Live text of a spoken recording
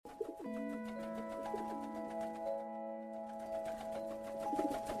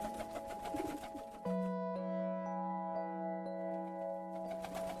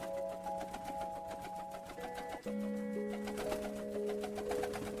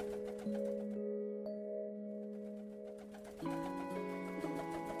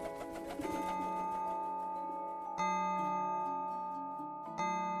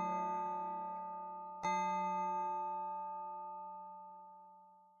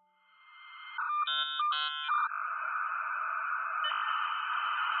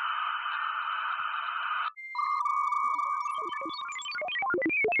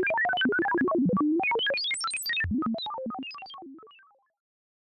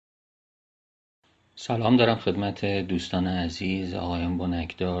سلام دارم خدمت دوستان عزیز آقایان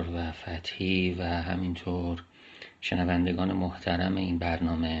بنکدار و فتحی و همینطور شنوندگان محترم این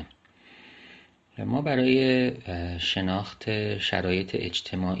برنامه. ما برای شناخت شرایط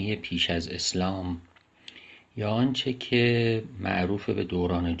اجتماعی پیش از اسلام یا آنچه که معروف به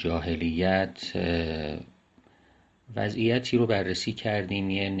دوران جاهلیت وضعیتی رو بررسی کردیم،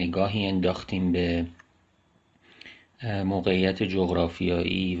 یه نگاهی انداختیم به موقعیت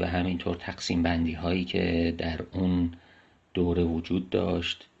جغرافیایی و همینطور تقسیم بندی هایی که در اون دوره وجود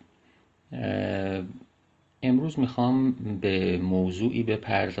داشت. امروز میخوام به موضوعی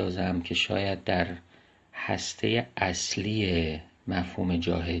بپردازم که شاید در هسته اصلی مفهوم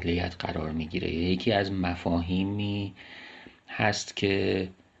جاهلیت قرار میگیره. یکی از مفاهیمی هست که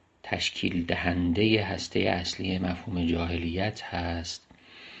تشکیل دهنده هسته اصلی مفهوم جاهلیت هست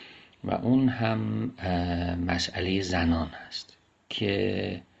و اون هم مسئله زنان هست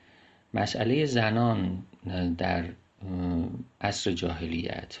که مسئله زنان در عصر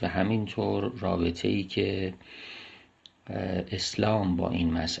جاهلیت و همینطور رابطه‌ای که اسلام با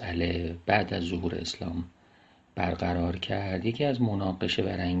این مسئله بعد از ظهور اسلام برقرار کرد، یکی از مناقشه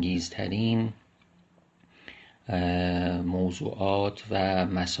برانگیزترین موضوعات و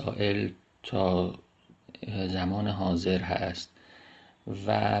مسائل تا زمان حاضر هست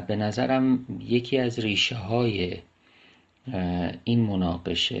و به نظرم یکی از ریشه های این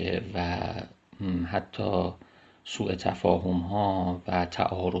مناقشه و حتی سوء تفاهم ها و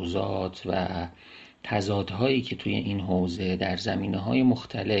تعارضات و تضادهایی که توی این حوزه در زمینه های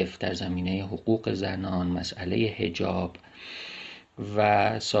مختلف، در زمینه حقوق زنان، مسئله حجاب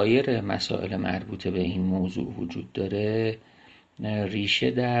و سایر مسائل مربوطه به این موضوع وجود داره،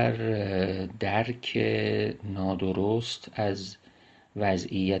 ریشه در درک نادرست از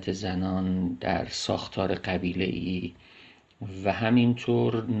وضعیت زنان در ساختار قبیله‌ای و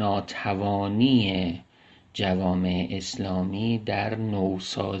همینطور ناتوانی جوامع اسلامی در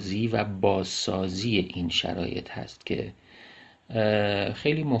نوسازی و بازسازی این شرایط هست که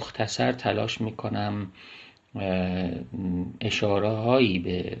خیلی مختصر تلاش میکنم اشاره هایی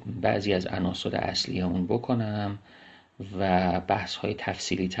به بعضی از عناصر اصلی اون بکنم و بحث های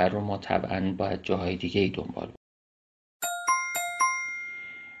تفصیلی تر رو ما طبعا باید جاهای دیگه ای دنبال کنیم.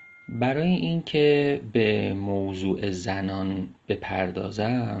 برای اینکه به موضوع زنان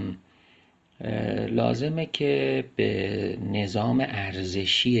بپردازم لازمه که به نظام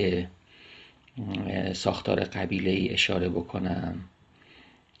ارزشی ساختار قبیله‌ای اشاره بکنم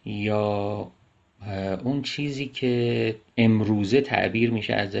یا اون چیزی که امروزه تعبیر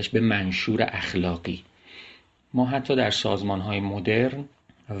میشه ازش به منشور اخلاقی. ما حتی در سازمان‌های مدرن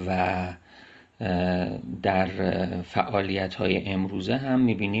و در فعالیت‌های امروزه هم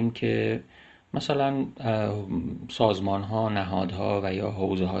می‌بینیم که مثلا سازمان‌ها، نهادها و یا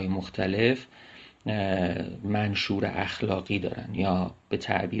حوزه‌های مختلف منشور اخلاقی دارن یا به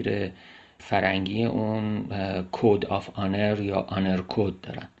تعبیر فرنگی اون کود آف آنر یا آنر کود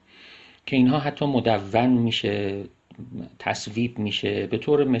دارن که اینها حتی مدون میشه، تصویب میشه. به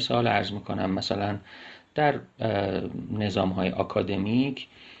طور مثال عرض میکنم مثلا در نظام‌های آکادمیک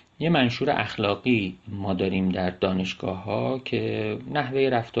یه منشور اخلاقی ما داریم در دانشگاه ها که نحوه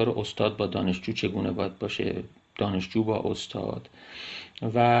رفتار استاد با دانشجو چگونه باید باشه، دانشجو با استاد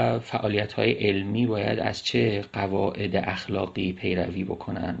و فعالیت های علمی باید از چه قواعد اخلاقی پیروی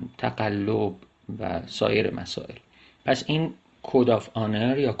بکنن، تقلب و سایر مسائل. پس این کود آف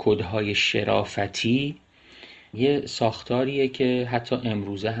آنر یا کودهای شرافتی یه ساختاریه که حتی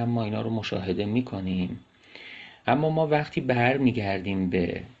امروزه هم ما اینا رو مشاهده میکنیم. اما ما وقتی برمیگردیم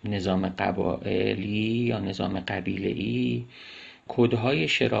به نظام قبایلی یا نظام قبیله‌ای، کدهای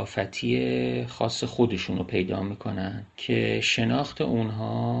شرافتی خاص خودشون رو پیدا میکنن که شناخت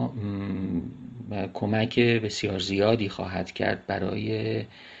اونها کمک بسیار زیادی خواهد کرد برای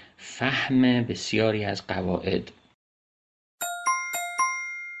فهم بسیاری از قواعد.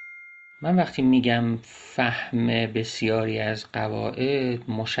 من وقتی میگم فهم بسیاری از قواعد،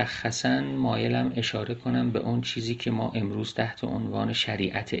 مشخصاً مایلم اشاره کنم به اون چیزی که ما امروز تحت عنوان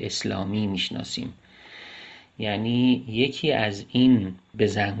شریعت اسلامی میشناسیم. یعنی یکی از این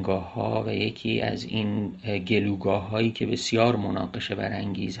بزنگاه‌ها و یکی از این گلوگاه‌هایی که بسیار مناقشه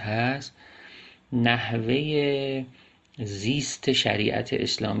برانگیز هست، نحوه زیست شریعت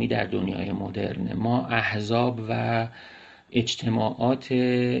اسلامی در دنیای مدرن. ما احزاب و اجتماعات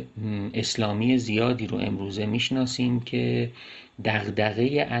اسلامی زیادی رو امروزه میشناسیم که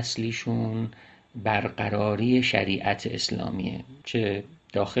دغدغه اصلیشون برقراری شریعت اسلامیه، چه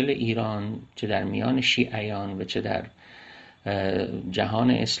داخل ایران، چه در میان شیعیان و چه در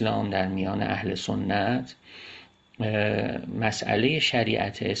جهان اسلام در میان اهل سنت. مسئله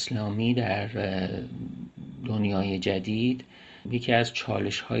شریعت اسلامی در دنیای جدید یکی از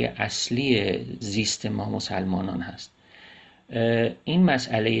چالش‌های اصلی زیست ما مسلمانان هست. این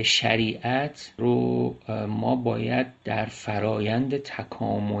مسئله شریعت رو ما باید در فرایند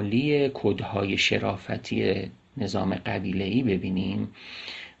تکاملی کدهای شرافتی نظام قبیله‌ای ببینیم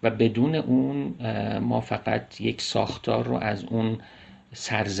و بدون اون ما فقط یک ساختار رو از اون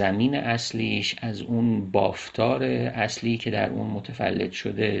سرزمین اصلیش، از اون بافتار اصلی که در اون متولد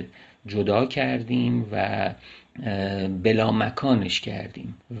شده جدا کردیم و بلا مکانش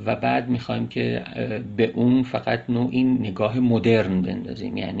کردیم و بعد میخوایم که به اون فقط نوعی نگاه مدرن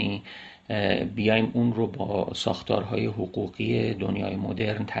بندازیم، یعنی بیایم اون رو با ساختارهای حقوقی دنیای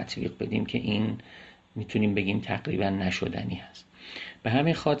مدرن تطبیق بدیم که این میتونیم بگیم تقریبا نشدنی هست. به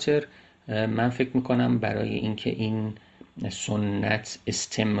همین خاطر من فکر میکنم برای اینکه این سنت،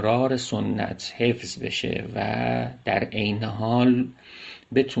 استمرار سنت حفظ بشه و در عین حال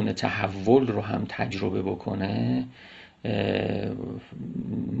بتونه تحول رو هم تجربه بکنه،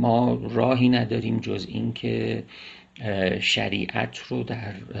 ما راهی نداریم جز این که شریعت رو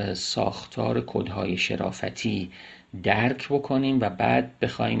در ساختار کدهای شرافتی درک بکنیم و بعد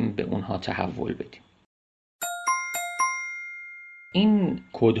بخوایم به اونها تحول بدیم. این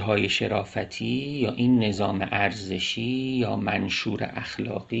کدهای شرافتی یا این نظام ارزشی یا منشور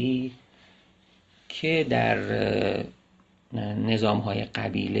اخلاقی که در نظام‌های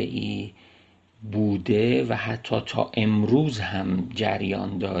قبیله‌ای بوده و حتی تا امروز هم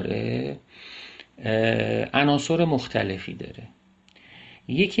جریان داره، عناصر مختلفی داره.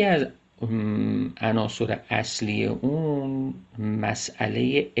 یکی از عناصر اصلی اون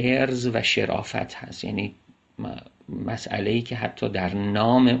مسئله ارث و شرافت هست، یعنی مسئله‌ای که حتی در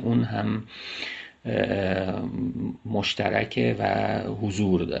نام اون هم مشترکه و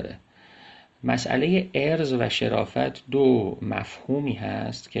حضور داره. مسئله ارث و شرافت دو مفهومی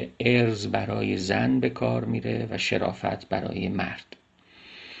هست که ارث برای زن به کار میره و شرافت برای مرد.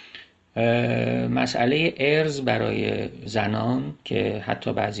 مسئله ارث برای زنان که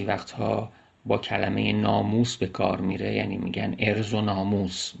حتی بعضی وقتها با کلمه ناموس به کار میره، یعنی میگن ارث و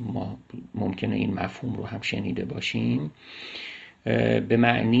ناموس، ما ممکنه این مفهوم رو هم شنیده باشیم، به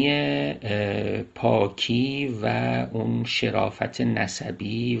معنی پاکی و اون شرافت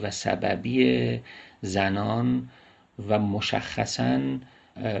نسبی و سببی زنان و مشخصاً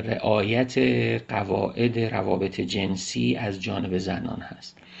رعایت قواعد روابط جنسی از جانب زنان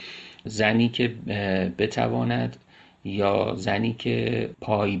هست. زنی که بتواند یا زنی که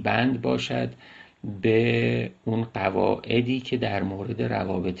پایبند باشد به اون قواعدی که در مورد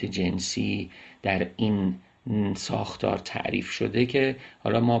روابط جنسی در این ساختار تعریف شده، که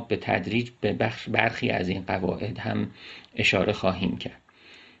حالا ما به تدریج به برخی از این قواعد هم اشاره خواهیم کرد.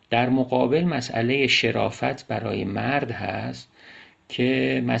 در مقابل مسئله شرافت برای مرد هست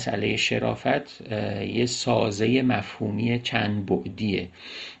که مسئله شرافت یه سازه مفهومی چند بعدیه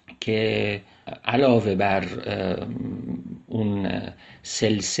که علاوه بر اون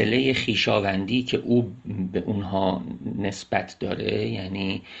سلسله خویشاوندی که او به اونها نسبت داره،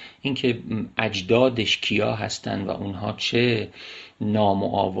 یعنی اینکه اجدادش کیا هستن و اونها چه نام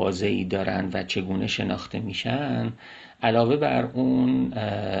و آوازه‌ای دارن و چگونه شناخته میشن، علاوه بر اون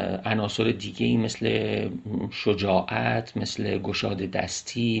عناصر دیگه‌ای مثل شجاعت، مثل گشاده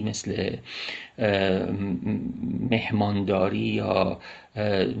دستی، مثل مهمانداری یا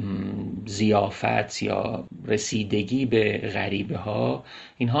ضیافت یا رسیدگی به غریبه ها،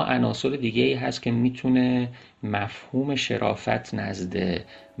 اینها عناصر دیگه‌ای هست که میتونه مفهوم شرافت نزد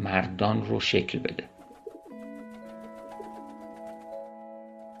مردان رو شکل بده.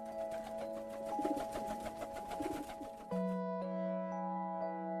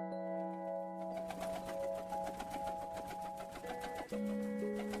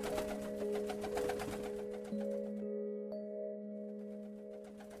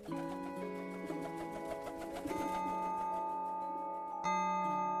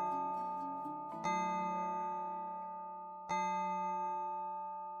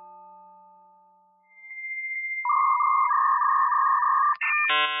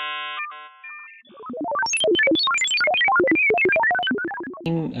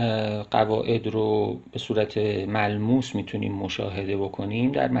 این قواعد رو به صورت ملموس میتونیم مشاهده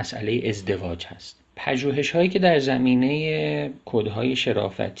بکنیم در مسئله ازدواج هست. پژوهش هایی که در زمینه کدهای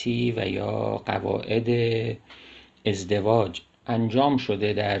شرافتی و یا قواعد ازدواج انجام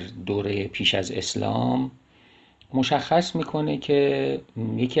شده در دوره پیش از اسلام مشخص میکنه که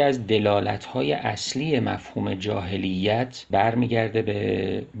یکی از دلالت‌های اصلی مفهوم جاهلیت برمیگرده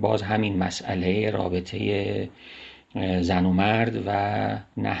به باز همین مسئله رابطه زن و مرد و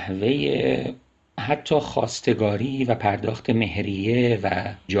نحوه حتی خواستگاری و پرداخت مهریه و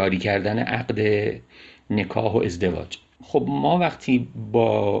جاری کردن عقد نکاح و ازدواج. خب ما وقتی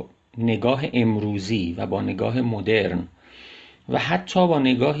با نگاه امروزی و با نگاه مدرن و حتی با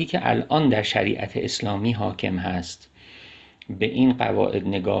نگاهی که الان در شریعت اسلامی حاکم هست به این قواعد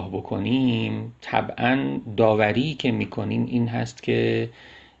نگاه بکنیم، طبعاً داوری که میکنیم این هست که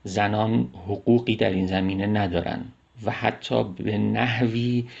زنان حقوقی در این زمینه ندارن و حتی به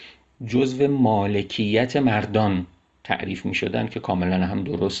نحوی جزو مالکیت مردان تعریف می شدن که کاملا هم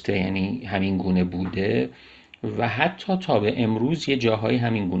درسته، یعنی همین گونه بوده و حتی تا به امروز یه جاهای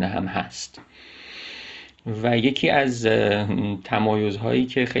همین گونه هم هست. و یکی از تمایزهایی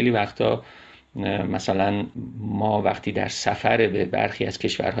که خیلی وقتا مثلا ما وقتی در سفر به برخی از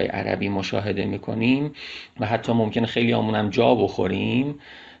کشورهای عربی مشاهده میکنیم و حتی ممکنه خیلی همون جا بخوریم،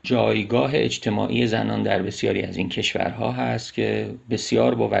 جایگاه اجتماعی زنان در بسیاری از این کشورها هست که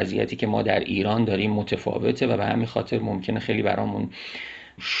بسیار با وضعیتی که ما در ایران داریم متفاوته و به همین خاطر ممکنه خیلی برامون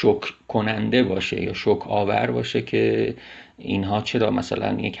شوک کننده باشه یا شوک آور باشه که اینها چرا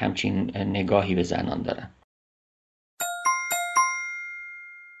مثلا یک همچین نگاهی به زنان دارن.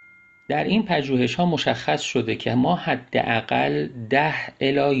 در این پژوهش‌ها مشخص شده که ما حداقل 10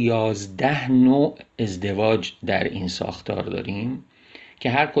 الی 11 نوع ازدواج در این ساختار داریم که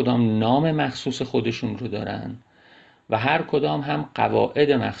هر کدام نام مخصوص خودشون رو دارن و هر کدام هم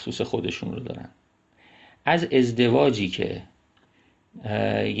قواعد مخصوص خودشون رو دارن. از ازدواجی که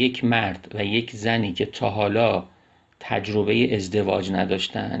یک مرد و یک زنی که تا حالا تجربه ازدواج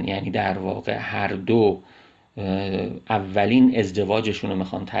نداشتن، یعنی در واقع هر دو اولین ازدواجشون رو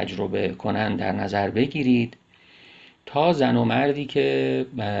میخوان تجربه کنن در نظر بگیرید، تا زن و مردی که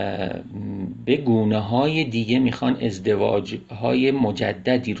به گونه های دیگه میخوان ازدواج های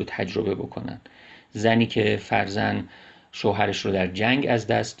مجددی رو تجربه بکنن. زنی که فرضاً شوهرش رو در جنگ از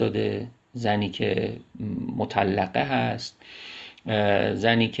دست داده، زنی که مطلقه هست،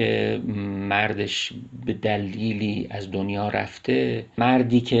 زنی که مردش به دلیلی از دنیا رفته،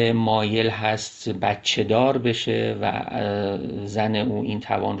 مردی که مایل هست بچه دار بشه و زن او این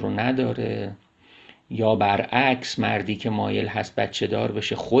توان رو نداره، یا برعکس مردی که مایل هست بچه دار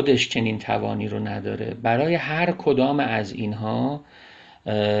بشه خودش چنین توانی رو نداره. برای هر کدام از اینها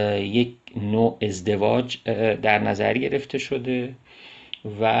یک نوع ازدواج در نظر گرفته شده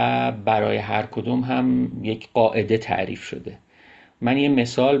و برای هر کدوم هم یک قاعده تعریف شده. من یه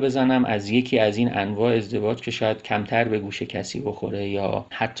مثال بزنم از یکی از این انواع ازدواج که شاید کمتر به گوش کسی بخوره یا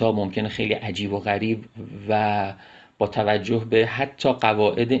حتی ممکنه خیلی عجیب و غریب و با توجه به حتی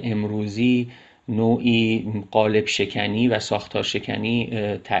قواعد امروزی نوعی قالب شکنی و ساختار شکنی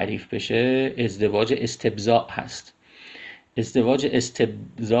تعریف بشه. ازدواج استبضاع هست. ازدواج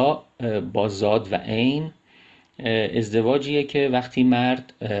استبضاع با زاد و عین ازدواجیه که وقتی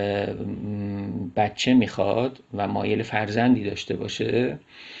مرد بچه میخواد و مایل فرزندی داشته باشه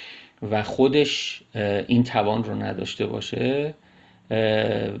و خودش این توان رو نداشته باشه،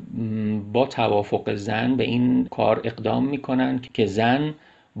 با توافق زن به این کار اقدام میکنن که زن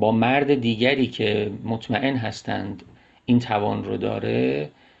با مرد دیگری که مطمئن هستند این توان رو داره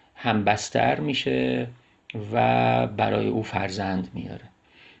همبستر میشه و برای او فرزند میاره،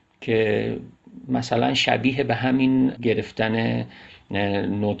 که مثلا شبیه به همین گرفتن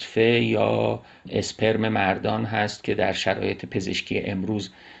نطفه یا اسپرم مردان هست که در شرایط پزشکی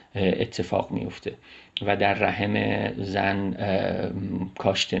امروز اتفاق میفته و در رحم زن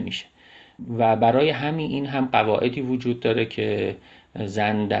کاشته میشه. و برای همین این هم قواعدی وجود داره که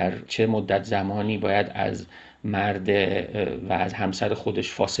زن در چه مدت زمانی باید از مرد و از همسر خودش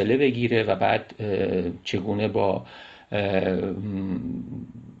فاصله بگیره و بعد چگونه با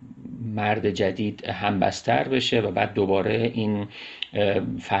مرد جدید همبستر بشه و بعد دوباره این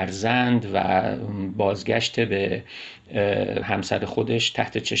فرزند و بازگشت به همسر خودش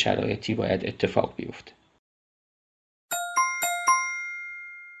تحت چه شرایطی باید اتفاق بیفته.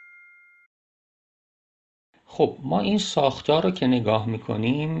 خب ما این ساختار رو که نگاه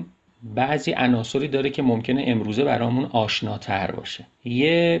میکنیم بعضی عناصری داره که ممکنه امروزه برامون آشناتر باشه.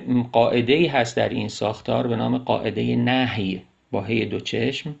 یه قاعده‌ای هست در این ساختار به نام قاعده نهی با هی دو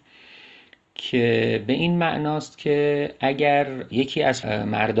چشم که به این معناست که اگر یکی از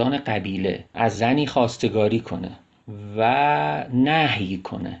مردان قبیله از زنی خواستگاری کنه و نهی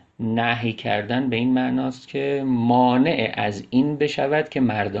کنه، نهی کردن به این معناست که مانع از این بشود که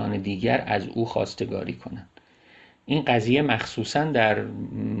مردان دیگر از او خواستگاری کنند. این قضیه مخصوصا در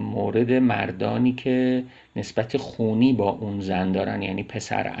مورد مردانی که نسبت خونی با اون زن دارن، یعنی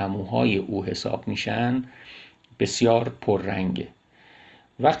پسر عموهای او حساب میشن، بسیار پررنگه.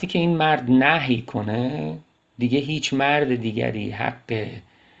 وقتی که این مرد نهی کنه دیگه هیچ مرد دیگری حق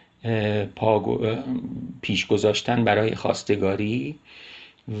پیش گذاشتن برای خواستگاری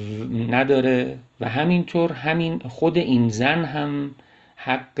نداره و همینطور خود این زن هم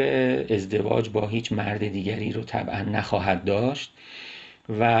حق ازدواج با هیچ مرد دیگری رو طبعا نخواهد داشت.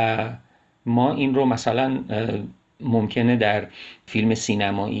 و ما این رو مثلا ممکنه در فیلم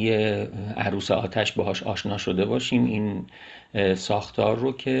سینمایی عروس آتش باهاش آشنا شده باشیم، این ساختار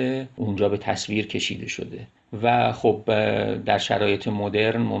رو که اونجا به تصویر کشیده شده و خب در شرایط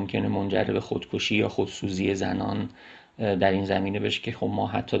مدرن ممکنه منجر به خودکشی یا خودسوزی زنان در این زمینه بشه که خب ما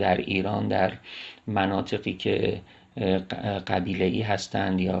حتی در ایران در مناطقی که قبیله‌ای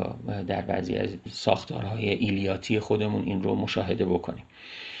هستند یا در بعضی از ساختارهای ایلیاتی خودمون این رو مشاهده بکنیم.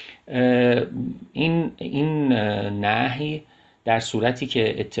 این نهی در صورتی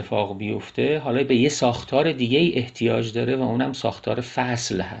که اتفاق بیفته حالا به یه ساختار دیگه ای احتیاج داره و اونم ساختار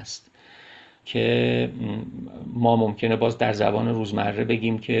فصل هست که ما ممکنه باز در زبان روزمره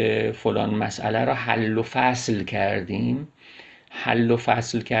بگیم که فلان مسئله را حل و فصل کردیم. حل و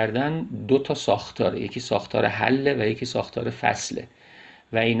فصل کردن دو تا ساختاره، یکی ساختار حل و یکی ساختار فصله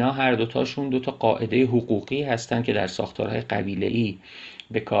و اینا هر دوتاشون دو تا قاعده حقوقی هستن که در ساختارهای قبیله‌ای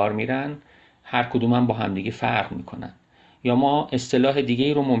به کار میرن، هر کدوم هم با همدیگه فرق میکنن. یا ما اصطلاح دیگه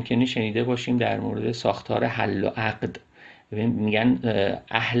ای رو ممکنه شنیده باشیم در مورد ساختار حل و عقد، میگن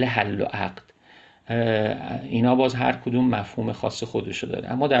اهل حل و عقد. اینا باز هر کدوم مفهوم خاص خودشو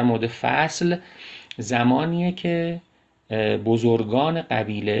داره. اما در مورد فصل زمانیه که بزرگان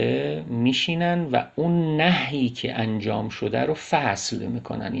قبیله میشینن و اون نهی که انجام شده رو فصل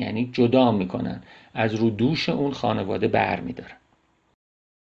میکنن، یعنی جدا میکنن، از رو دوش اون خانواده بر میدارن.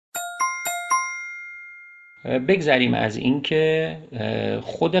 بگذریم از این که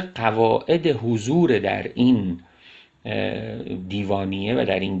خود قواعد حضور در این دیوانیه و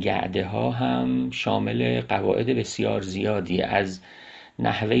در این گعده ها هم شامل قواعد بسیار زیادی، از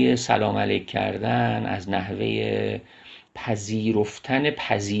نحوه سلام علیک کردن، از نحوه پذیرفتن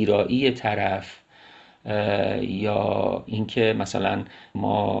پذیرایی طرف، یا اینکه مثلا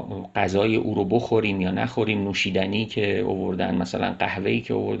ما غذای او رو بخوریم یا نخوریم، نوشیدنی که آوردن، مثلا قهوه‌ای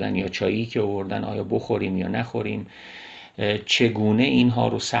که آوردن یا چایی که آوردن آیا بخوریم یا نخوریم، چگونه اینها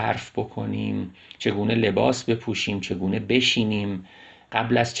رو صرف بکنیم، چگونه لباس بپوشیم، چگونه بشینیم،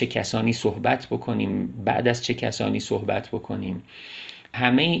 قبل از چه کسانی صحبت بکنیم، بعد از چه کسانی صحبت بکنیم.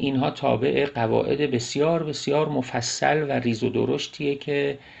 همه اینها تابع قواعد بسیار بسیار مفصل و ریز و درشتیه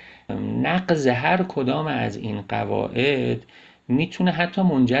که نقض هر کدام از این قواعد میتونه حتی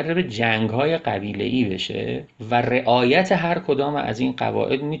منجر به جنگ‌های قبیله‌ای بشه و رعایت هر کدام از این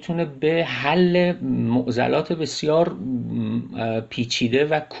قواعد میتونه به حل معضلات بسیار پیچیده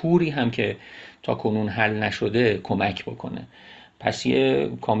و کوری هم که تا کنون حل نشده کمک بکنه. پس یه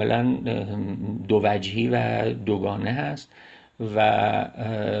کاملا دو وجهی و دوگانه هست و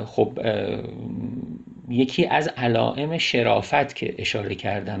خب یکی از علائم شرافت که اشاره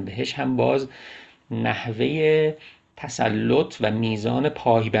کردم بهش هم باز نحوه تسلط و میزان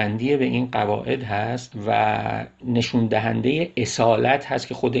پایبندی به این قواعد هست و نشون دهنده اصالت هست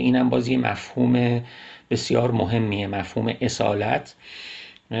که خود اینم باز یه مفهوم بسیار مهمیه، مفهوم اصالت،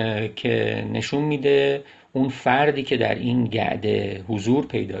 که نشون میده اون فردی که در این گعده حضور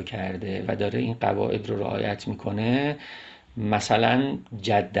پیدا کرده و داره این قواعد رو رعایت میکنه، مثلا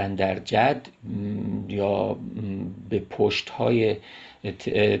جدن در جد یا به پشت‌های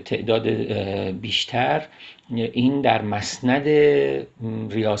تعداد بیشتر این در مسند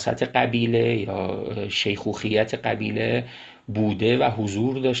ریاست قبیله یا شیخوخیت قبیله بوده و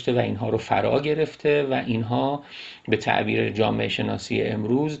حضور داشته و اینها رو فرا گرفته و اینها به تعبیر جامعه شناسی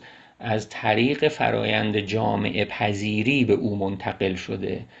امروز از طریق فرایند جامعه پذیری به او منتقل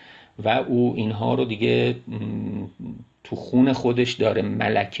شده و او اینها رو دیگه تو خون خودش داره،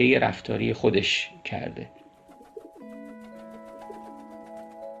 ملکه رفتاری خودش کرده.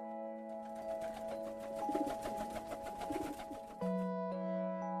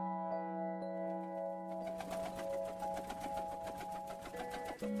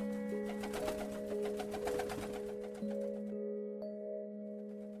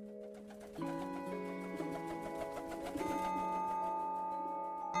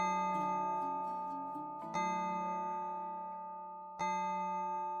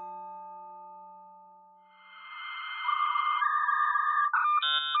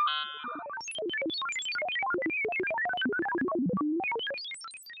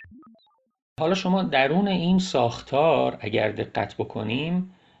 حالا شما درون این ساختار اگر دقت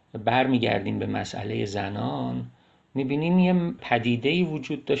بکنیم، برمیگردیم به مسئله زنان، میبینیم یه پدیده‌ای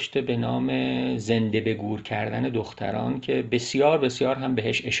وجود داشته به نام زنده به گور کردن دختران که بسیار بسیار هم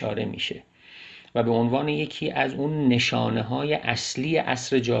بهش اشاره میشه. و به عنوان یکی از اون نشانه‌های اصلی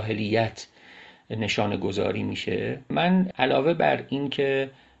عصر جاهلیت نشانه گذاری میشه. من علاوه بر این که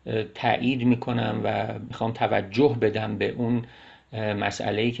تایید میکنم و میخوام توجه بدم به اون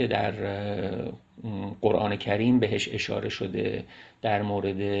مسئله‌ای که در قرآن کریم بهش اشاره شده در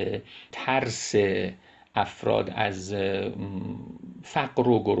مورد ترس افراد از فقر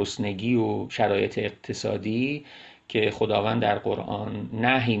و گرسنگی و شرایط اقتصادی که خداوند در قرآن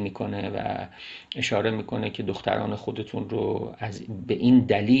نهی میکنه و اشاره میکنه که دختران خودتون رو به این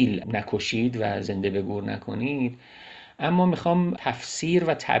دلیل نکشید و زنده به گور نکنید. اما میخوام تفسیر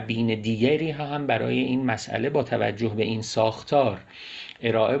و تبیین دیگری هم برای این مسئله با توجه به این ساختار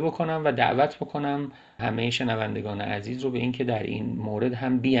ارائه بکنم و دعوت بکنم همه شنوندگان عزیز رو به این که در این مورد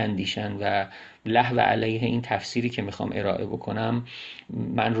هم بیاندیشن و له و علیه این تفسیری که میخوام ارائه بکنم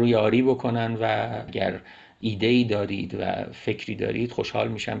من رو یاری بکنن و اگر ایده‌ای دارید و فکری دارید خوشحال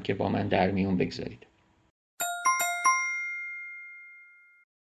میشم که با من در میون بگذارید.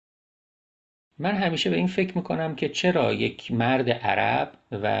 من همیشه به این فکر میکنم که چرا یک مرد عرب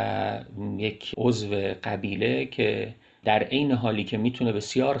و یک عضو قبیله که در عین حالی که میتونه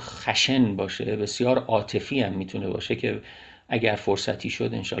بسیار خشن باشه، بسیار عاطفی هم میتونه باشه که اگر فرصتی شد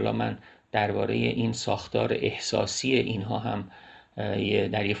انشالله من درباره این ساختار احساسی اینها هم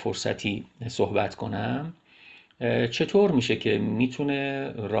در یه فرصتی صحبت کنم، چطور میشه که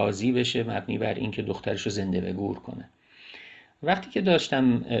میتونه راضی بشه مبنی بر این که دخترش رو زنده به گور کنه. وقتی که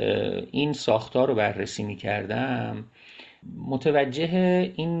داشتم این ساختار رو بررسی می‌کردم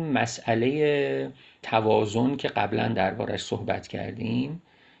متوجه این مسئله توازن که قبلا دربارش صحبت کردیم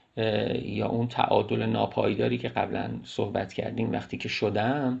یا اون تعادل ناپایداری که قبلا صحبت کردیم وقتی که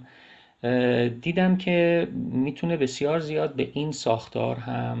شدم دیدم که میتونه بسیار زیاد به این ساختار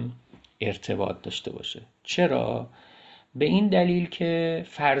هم ارتباط داشته باشه. چرا؟ به این دلیل که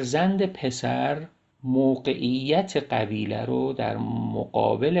فرزند پسر موقعیت قبیله رو در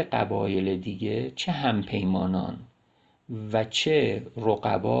مقابل قبایل دیگه چه همپیمانان و چه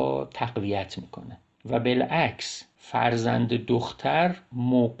رقبا تقویت میکنه و بالعکس فرزند دختر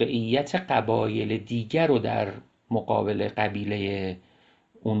موقعیت قبایل دیگر رو در مقابل قبیله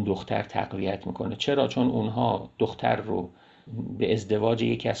اون دختر تقویت میکنه. چرا؟ چون اونها دختر رو به ازدواج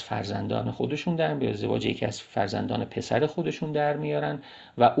یکی از فرزندان خودشون به ازدواج یکی از فرزندان پسر خودشون در میارن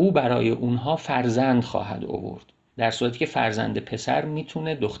و او برای اونها فرزند خواهد آورد، در صورتی که فرزند پسر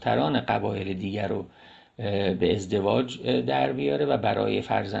میتونه دختران قبایل دیگر رو به ازدواج در بیاره و برای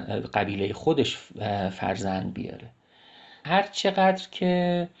قبیله خودش فرزند بیاره. هر چقدر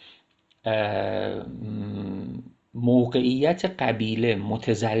که موقعیت قبیله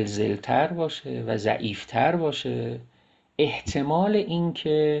متزلزلتر باشه و ضعیفتر باشه احتمال این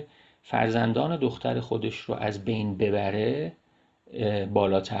که فرزندان دختر خودش رو از بین ببره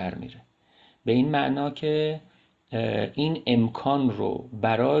بالاتر میره. به این معنا که این امکان رو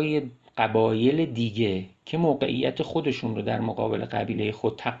برای قبایل دیگه که موقعیت خودشون رو در مقابل قبیله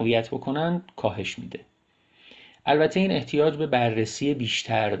خود تقویت بکنن کاهش میده. البته این احتیاج به بررسی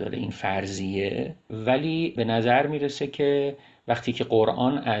بیشتر داره این فرضیه، ولی به نظر میرسه که وقتی که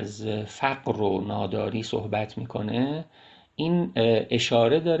قرآن از فقر و ناداری صحبت میکنه این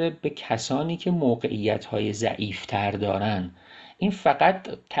اشاره داره به کسانی که موقعیت‌های ضعیف‌تر دارن. این فقط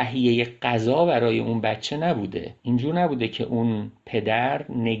تهیه غذا برای اون بچه نبوده. اینجور نبوده که اون پدر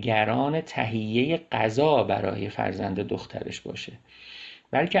نگران تهیه غذا برای فرزند دخترش باشه،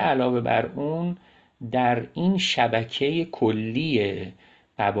 بلکه علاوه بر اون در این شبکه کلی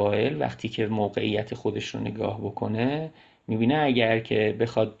قبایل وقتی که موقعیت خودش رو نگاه بکنه میبینه اگر که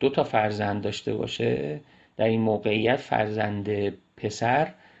بخواد 2 فرزند داشته باشه در این موقعیت فرزند پسر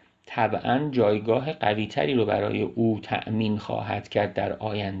طبعاً جایگاه قوی‌تری رو برای او تأمین خواهد کرد در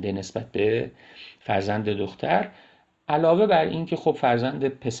آینده نسبت به فرزند دختر. علاوه بر این که خب فرزند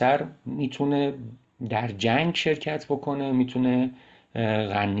پسر میتونه در جنگ شرکت بکنه، میتونه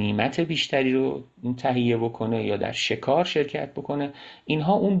غنیمت بیشتری رو تهیه بکنه یا در شکار شرکت بکنه.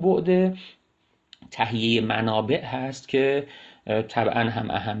 اینها اون بعد تهیه منابع هست که طبعا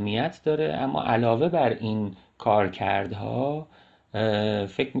هم اهمیت داره، اما علاوه بر این کارکردها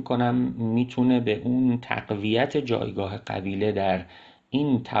فکر میکنم میتونه به اون تقویت جایگاه قبیله در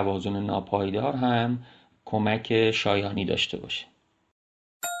این توازن ناپایدار هم کمک شایانی داشته باشه.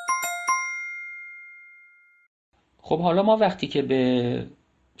 خب حالا ما وقتی که به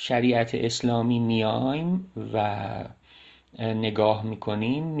شریعت اسلامی میایم و نگاه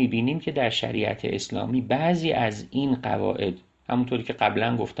میکنیم میبینیم که در شریعت اسلامی بعضی از این قواعد، همونطوری که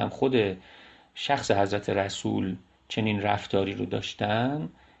قبلا گفتم خود شخص حضرت رسول چنین رفتاری رو داشتن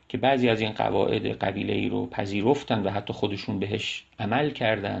که بعضی از این قواعد قبیله‌ای رو پذیرفتن و حتی خودشون بهش عمل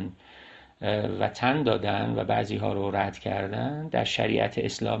کردن و تن دادن و بعضی ها رو رد کردن، در شریعت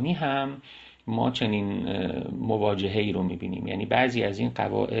اسلامی هم ما چنین مواجهه‌ای رو می‌بینیم. یعنی بعضی از این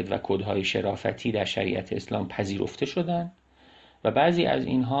قواعد و کدهای شرافتی در شریعت اسلام پذیرفته شدن و بعضی از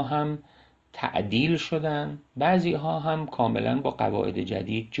اینها هم تعدیل شدن، بعضی ها هم کاملا با قواعد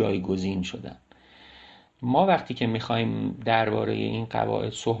جدید جایگزین شدن. ما وقتی که میخوایم درباره این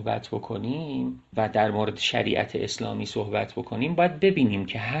قواعد صحبت بکنیم و در مورد شریعت اسلامی صحبت بکنیم، باید ببینیم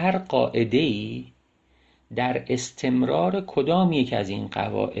که هر قاعده‌ای در استمرار کدام یک از این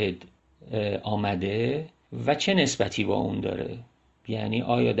قواعد آمده و چه نسبتی با اون داره. یعنی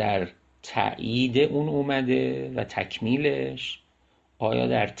آیا در تأیید اون اومده و تکمیلش، آیا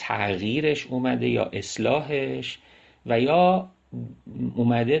در تغییرش اومده یا اصلاحش، و یا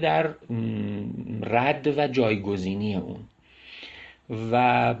اومده در رد و جایگزینی اون.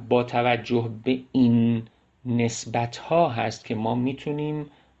 و با توجه به این نسبت‌ها هست که ما میتونیم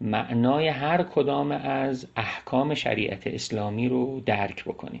معنای هر کدام از احکام شریعت اسلامی رو درک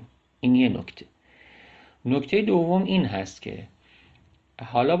بکنیم. این یه نکته. نکته دوم این هست که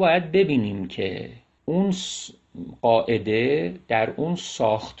حالا باید ببینیم که اون قاعده در اون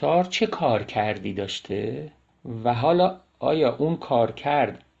ساختار چه کار کردی داشته و حالا آیا اون کار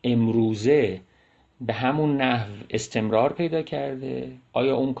کرد امروزه به همون نحو استمرار پیدا کرده،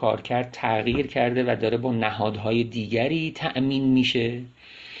 آیا اون کار کرد تغییر کرده و داره با نهادهای دیگری تأمین میشه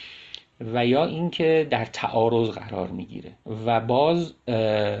و یا اینکه در تعارض قرار میگیره. و باز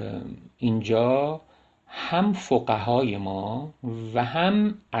اینجا هم فقهای ما و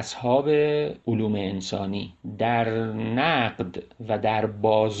هم اصحاب علوم انسانی در نقد و در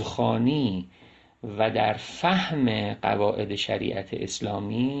بازخوانی و در فهم قواعد شریعت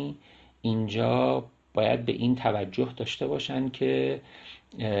اسلامی اینجا باید به این توجه داشته باشن که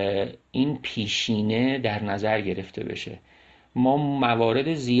این پیشینه در نظر گرفته بشه. ما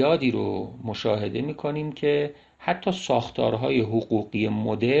موارد زیادی رو مشاهده می‌کنیم که حتی ساختارهای حقوقی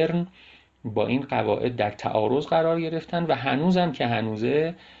مدرن با این قواعد در تعارض قرار گرفتن و هنوزم که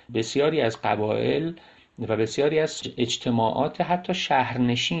هنوزه بسیاری از قبایل و بسیاری از اجتماعات حتی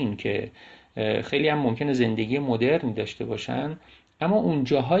شهرنشین که خیلی هم ممکنه زندگی مدرنی داشته باشن، اما اون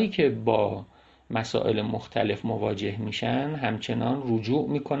جاهایی که با مسائل مختلف مواجه میشن همچنان رجوع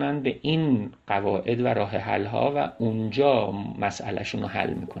میکنن به این قواعد و راه حل ها و اونجا مسئلهشون رو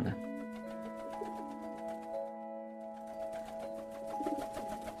حل میکنن.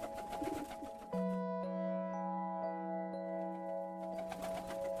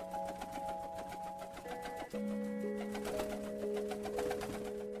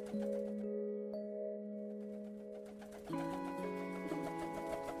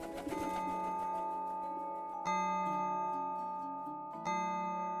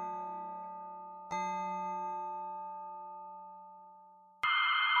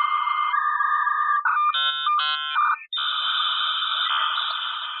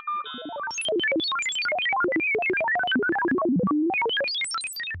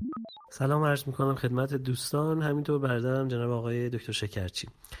 سلام عرض میکنم خدمت دوستان، همینطور برادرم جناب آقای دکتر شکرچی.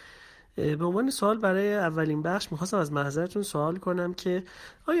 به عنوان سوال برای اولین بخش میخواستم از محضرتون سوال کنم که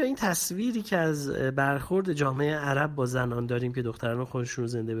آیا این تصویری که از برخورد جامعه عرب با زنان داریم که دختران خودشون رو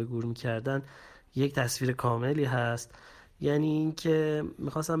زنده به گور میکردن یک تصویر کاملی هست؟ یعنی این که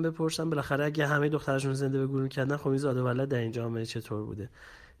میخواستم بپرسم بالاخره اگه همه دخترشون رو زنده به گور میکردن خب این زاد و ولد در این جامعه چطور بوده؟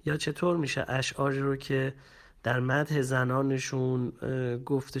 یا چطور میشه اشعاری رو که در مدح زنانشون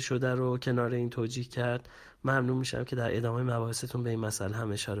گفته شده رو کنار این توجیه کرد؟ ممنون میشم که در ادامه مباحثتون به این مسئله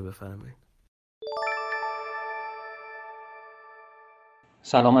هم اشاره بفرمایید.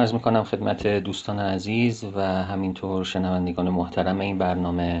 سلام عرض میکنم خدمت دوستان عزیز و همینطور شنوندگان محترم این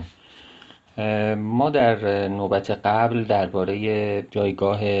برنامه. ما در نوبت قبل درباره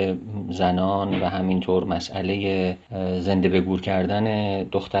جایگاه زنان و همینطور مسئله زنده به گور کردن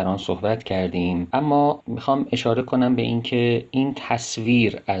دختران صحبت کردیم، اما میخوام اشاره کنم به این که این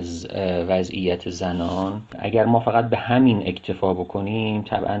تصویر از وضعیت زنان اگر ما فقط به همین اکتفا بکنیم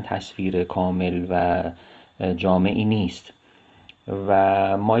طبعا تصویر کامل و جامعی نیست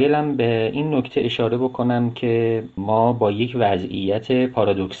و مایلم به این نکته اشاره بکنم که ما با یک وضعیت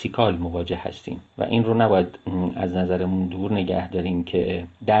پارادوکسیکال مواجه هستیم و این رو نباید از نظرمون دور نگه داریم که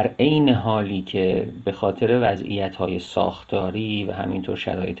در عین حالی که به خاطر وضعیت‌های ساختاری و همینطور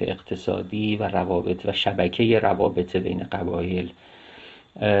شرایط اقتصادی و روابط و شبکه روابط بین قبایل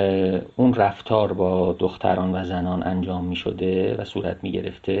اون رفتار با دختران و زنان انجام می شده و صورت می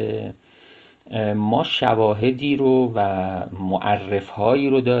گرفته، ما شواهدی رو و معرف‌هایی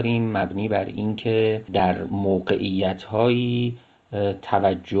رو داریم مبنی بر اینکه در موقعیت‌هایی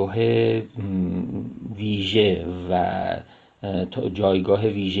توجه ویژه و جایگاه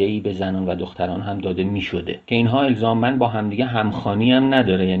ویژه‌ای به زنان و دختران هم داده می‌شده که اینها الزاماً با همدیگه همخوانی هم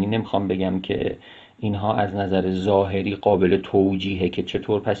نداره. یعنی نمیخوام بگم که اینها از نظر ظاهری قابل توجیهه که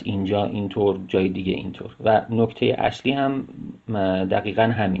چطور پس اینجا اینطور جای دیگه اینطور، و نکته اصلی هم دقیقاً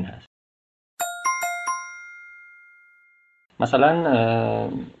همین هست. مثلا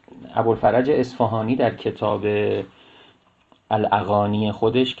ابوالفرج اصفهانی در کتاب الاغانی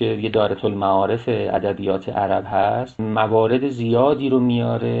خودش که یه دارة المعارف ادبیات عرب هست، موارد زیادی رو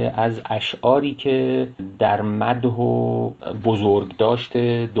میاره از اشعاری که در مدح و بزرگداشت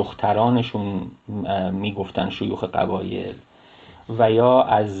دخترانشون میگفتن شیوخ قبایل، و یا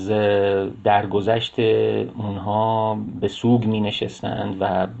از درگذشت اونها به سوگ می نشستند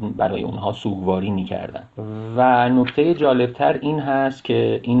و برای اونها سوگواری می کردن. و نکته جالبتر این هست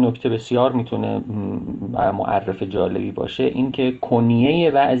که این نکته بسیار میتونه معرف جالبی باشه، این که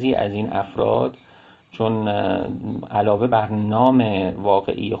کنیه بعضی از این افراد چون علاوه بر نام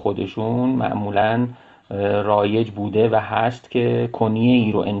واقعی خودشون معمولاً رایج بوده و هست که کنیه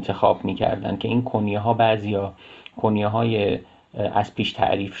ای رو انتخاب میکردن که این کنیه ها بعضیا کنیه های از پیش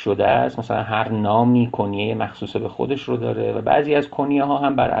تعریف شده است، مثلا هر نامی کنیه مخصوص به خودش رو داره، و بعضی از کنیه ها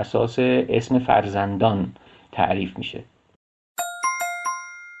هم بر اساس اسم فرزندان تعریف میشه.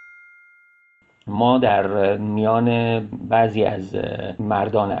 ما در میان بعضی از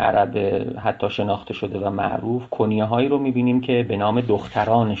مردان عرب حتی شناخته شده و معروف کنیه هایی رو میبینیم که به نام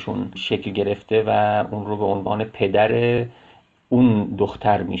دخترانشون شکل گرفته و اون رو به عنوان پدر اون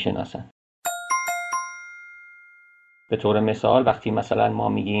دختر میشناسن. به طور مثال وقتی مثلا ما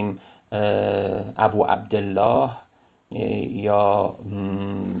میگیم ابو عبدالله یا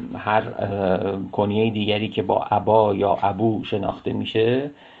هر کنیه دیگری که با ابا یا ابو شناخته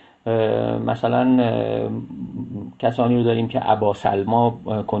میشه، مثلا کسانی رو داریم که ابا سلما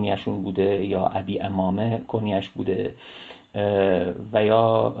کنیه‌شون بوده یا ابی امامه کنیه‌اش بوده، و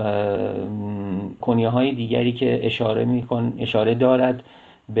یا کنیه های دیگری که اشاره دارد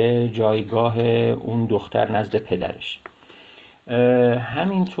به جایگاه اون دختر نزد پدرش.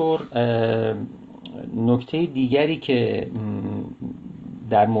 همینطور نکته دیگری که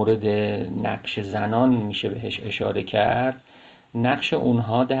در مورد نقش زنان میشه بهش اشاره کرد، نقش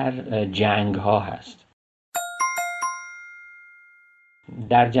اونها در جنگ ها هست.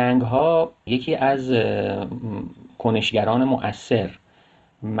 در جنگ ها یکی از کنشگران مؤثر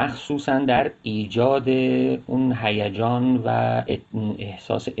مخصوصاً در ایجاد اون هیجان و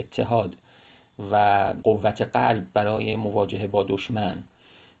احساس اتحاد و قوت قلب برای مواجهه با دشمن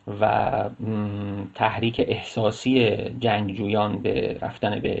و تحریک احساسی جنگجویان به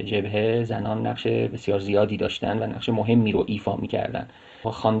رفتن به جبهه، زنان نقش بسیار زیادی داشتن و نقش مهمی رو ایفا می‌کردن.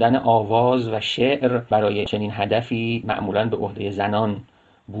 خواندن آواز و شعر برای چنین هدفی معمولاً به عهده زنان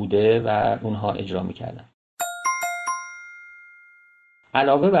بوده و اونها اجرا می‌کردن.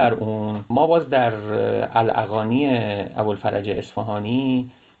 علاوه بر اون ما باز در الاغانی ابوالفرج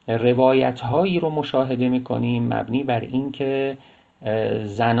اصفهانی روایت هایی رو مشاهده میکنیم مبنی بر این که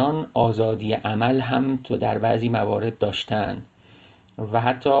زنان آزادی عمل هم تو در بعضی موارد داشتن و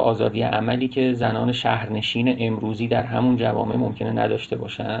حتی آزادی عملی که زنان شهرنشین امروزی در همون جوامع ممکنه نداشته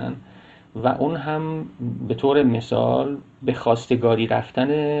باشن، و اون هم به طور مثال به خواستگاری رفتن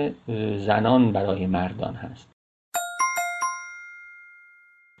زنان برای مردان هست.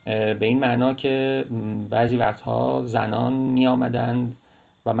 به این معنا که بعضی وقتها زنان می آمدند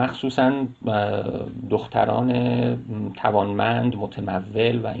و مخصوصاً دختران توانمند،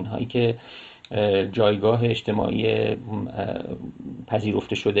 متمول و اینهایی که جایگاه اجتماعی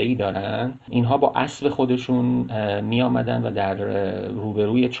پذیرفته شده‌ای دارن، اینها با اسب خودشون می آمدن و در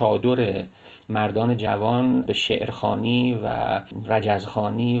روبروی چادر مردان جوان به شعرخوانی و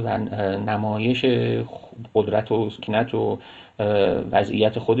رجزخوانی و نمایش قدرت و سکونت و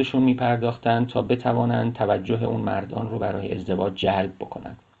وضعیت خودشون می پرداختن تا بتوانند توجه اون مردان رو برای ازدواج جلب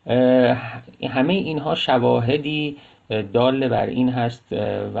بکنن. همه اینها شواهدی دال بر این هست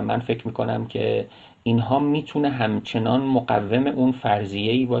و من فکر میکنم که اینها میتونه همچنان مقوم اون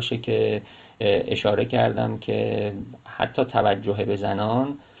فرضیه‌ای باشه که اشاره کردم که حتی توجه به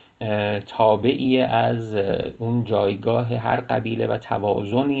زنان تابعی از اون جایگاه هر قبیله و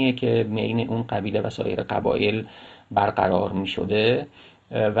توازنیه که بین اون قبیله و سایر قبایل برقرار می شده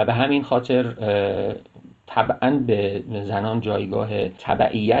و به همین خاطر طبعاً به زنان جایگاه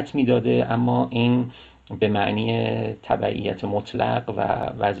تبعیت می داده، اما این به معنی تبعیت مطلق و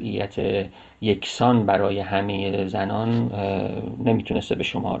وضعیت یکسان برای همه زنان نمیتونسته به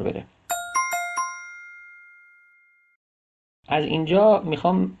شمار بره. از اینجا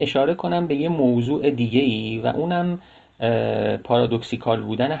میخوام اشاره کنم به یه موضوع دیگه‌ای و اونم پارادوکسیکال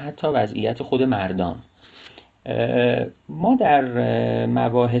بودن حتی وضعیت خود مردان. ما در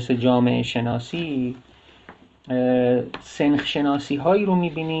مباحث جامعه شناسی سنخ شناسی هایی رو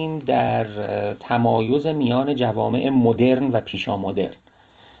میبینیم در تمایز میان جوامع مدرن و پیشا مدرن.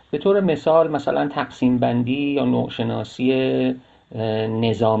 به طور مثلا تقسیم بندی یا نوع شناسی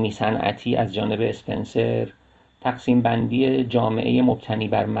نظامی صنعتی از جانب اسپنسر، تقسیم بندی جامعه مبتنی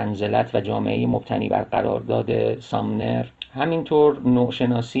بر منزلت و جامعه مبتنی بر قرارداد سامنر، همینطور نوع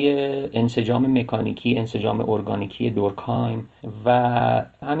شناسی انسجام مکانیکی، انسجام ارگانیکی دورکهایم و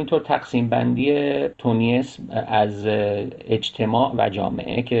همینطور تقسیم بندی تونیس از اجتماع و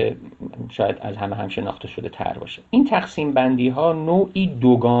جامعه که شاید از همه هم شناخته شده تر باشه. این تقسیم بندی ها نوعی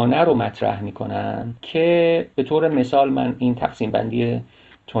دوگانه رو مطرح میکنن که به طور مثال من این تقسیم بندی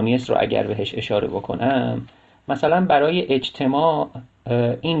تونیس رو اگر بهش اشاره بکنم، مثلا برای اجتماع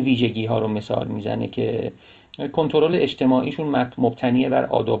این ویژگی ها رو مثال میزنه که کنترل اجتماعیشون مبتنی بر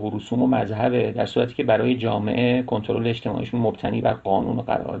آداب و رسوم و مذهبه، در صورتی که برای جامعه کنترل اجتماعیشون مبتنی بر قانون و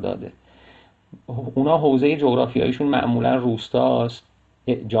قرارداده. اونا حوزه جغرافیاییشون معمولا روستاست،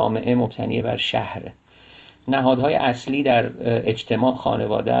 جامعه مبتنی بر شهره. نهادهای اصلی در اجتماع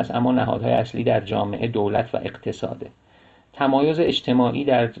خانواده است، اما نهادهای اصلی در جامعه دولت و اقتصاده. تمایز اجتماعی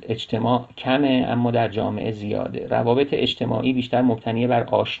در اجتماع کمه اما در جامعه زیاده. روابط اجتماعی بیشتر مبتنی بر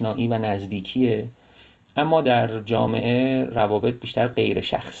آشنایی و نزدیکیه، اما در جامعه روابط بیشتر غیر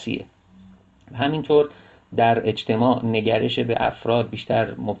شخصیه. همینطور در اجتماع نگرش به افراد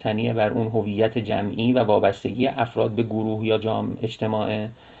بیشتر مبتنی بر اون هویت جمعی و وابستگی افراد به گروه یا اجتماعه،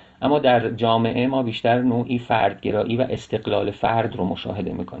 اما در جامعه ما بیشتر نوعی فردگرایی و استقلال فرد رو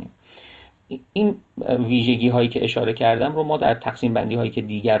مشاهده میکنیم. این ویژگی هایی که اشاره کردم رو ما در تقسیم بندی هایی که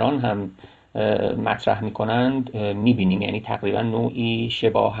دیگران هم مطرح میکنند میبینیم، یعنی تقریبا نوعی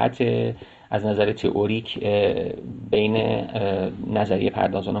شباهت از نظر تئوریک بین نظریه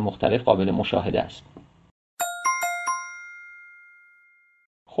پردازان مختلف قابل مشاهده است.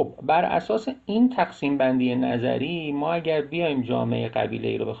 خب بر اساس این تقسیم بندی نظری ما اگر بیایم جامعه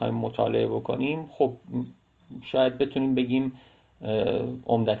قبیله‌ای رو بخوایم مطالعه بکنیم، خب شاید بتونیم بگیم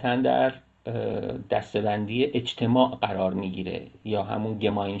عمدتاً در دسته‌بندی اجتماع قرار میگیره یا همون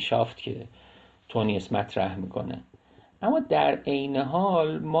گماینشافت که تونیس مطرح میکنه. اما در عین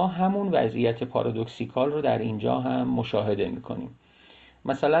حال ما همون وضعیت پارادوکسیکال رو در اینجا هم مشاهده میکنیم.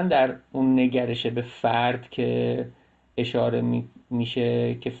 مثلا در اون نگرش به فرد که اشاره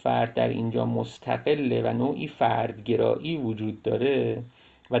میشه که فرد در اینجا مستقله و نوعی فردگرایی وجود داره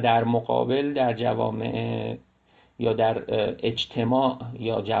و در مقابل در جوامع یا در اجتماع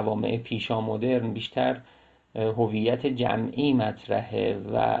یا جوامع پیشا مدرن بیشتر هویت جمعی مطرحه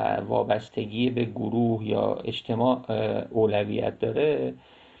و وابستگی به گروه یا اجتماع اولویت داره.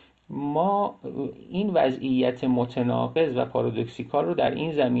 ما این وضعیت متناقض و پارادوکسیکال رو در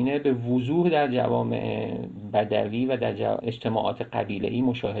این زمینه به وضوح در جوامع بدوی و در اجتماعات قبیله‌ای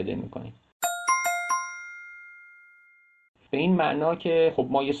مشاهده می‌کنیم. به این معنا که خب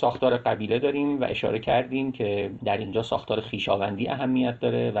ما یه ساختار قبیله داریم و اشاره کردیم که در اینجا ساختار خویشاوندی اهمیت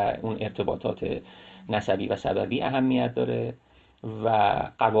داره و اون ارتباطات نسبی و سببی اهمیت داره و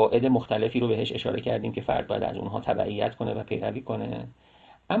قواعد مختلفی رو بهش اشاره کردیم که فرد باید از اونها تبعیت کنه و پیروی کنه.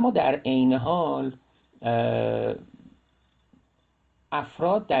 اما در عین حال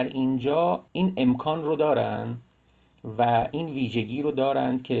افراد در اینجا این امکان رو دارن و این ویژگی رو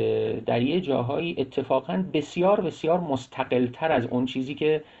دارن که در یه جاهایی اتفاقاً بسیار بسیار مستقل‌تر از اون چیزی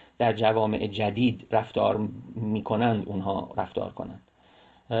که در جوامع جدید رفتار میکنند اونها رفتار کنند.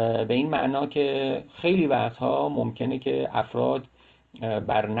 به این معنا که خیلی وقتها ممکنه که افراد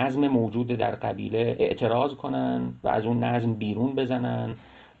بر نظم موجود در قبیله اعتراض کنن و از اون نظم بیرون بزنن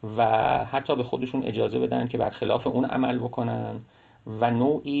و حتی به خودشون اجازه بدن که برخلاف اون عمل بکنن و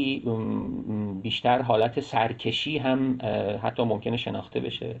نوعی بیشتر حالت سرکشی هم حتی ممکنه شناخته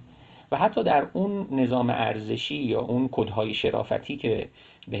بشه و حتی در اون نظام ارزشی یا اون کدهای شرافتی که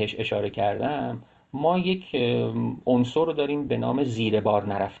بهش اشاره کردم ما یک عنصر رو داریم به نام زیر بار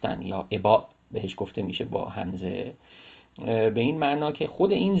نرفتن یا اباء بهش گفته میشه با همزه، به این معنا که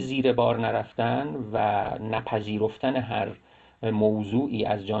خود این زیر بار نرفتن و نپذیرفتن هر موضوعی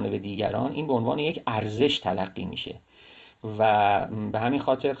از جانب دیگران این به عنوان یک ارزش تلقی میشه و به همین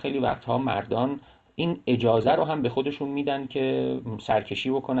خاطر خیلی وقتها مردان این اجازه رو هم به خودشون میدن که سرکشی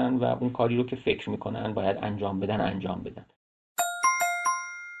بکنن و اون کاری رو که فکر میکنن باید انجام بدن.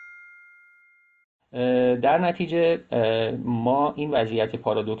 در نتیجه ما این وضعیت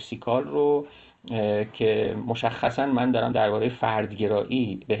پارادوکسیکال رو که مشخصا من دارم درباره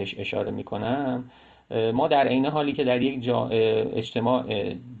فردگرایی بهش اشاره میکنم، ما در عین حالی که در یک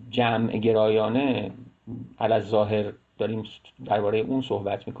اجتماع جمع گرایانه علی الظاهر داریم درباره اون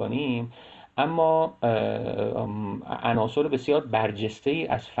صحبت میکنیم، اما عناصر بسیار برجسته‌ای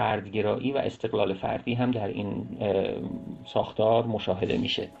از فردگرایی و استقلال فردی هم در این ساختار مشاهده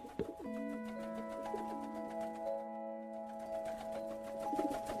میشه.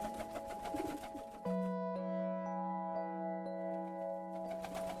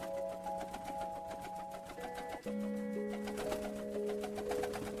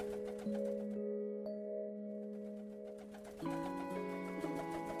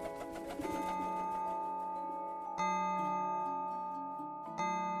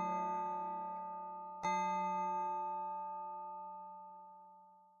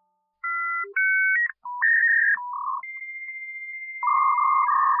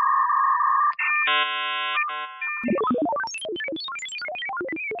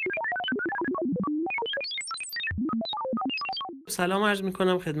 سلام عرض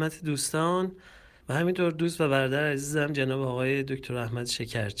میکنم خدمت دوستان و همینطور دوست و برادر عزیزم جناب آقای دکتر احمد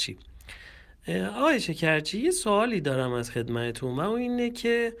شکرچی. آقای شکرچی، یه سوالی دارم از خدمتتون و اون اینه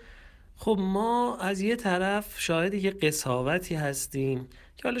که خب ما از یه طرف شاهد یه قساوتی هستیم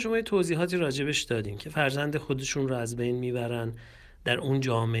که حالا شما یه توضیحاتی راجبش دادین که فرزند خودشون رو از بین میبرن در اون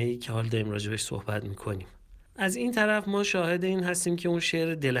جامعه‌ای که حال داریم راجبش صحبت میکنیم. از این طرف ما شاهد این هستیم که اون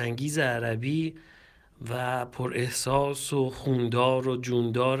شعر دلانگیز عربی و پر احساس و خوندار و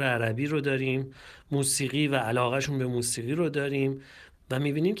جوندار عربی رو داریم، موسیقی و علاقهشون به موسیقی رو داریم و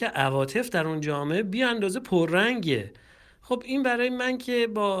میبینیم که عواطف در اون جامعه بی اندازه پررنگه. خب این برای من که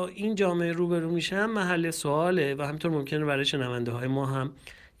با این جامعه روبرو میشم محل سواله و همینطور ممکنه برای شنونده های ما هم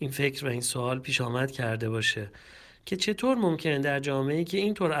این فکر و این سوال پیش آمد کرده باشه که چطور ممکنه در جامعه‌ای که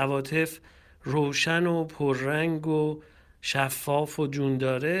اینطور عواطف روشن و پررنگ و شفاف و جون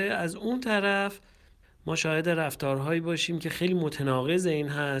داره، از اون طرف ما شاهد رفتارهایی باشیم که خیلی متناقض این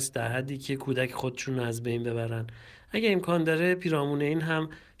هست، در حدی که کودک خودشون از بین ببرن. اگه امکان داره پیرامون این هم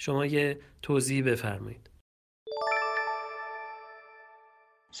شما یه توضیح بفرمایید.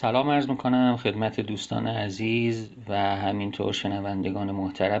 سلام عرض میکنم خدمت دوستان عزیز و همینطور شنوندگان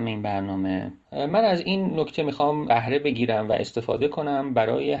محترم این برنامه. من از این نکته میخوام بهره بگیرم و استفاده کنم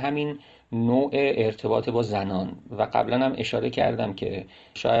برای همین نوع ارتباط با زنان و قبلا هم اشاره کردم که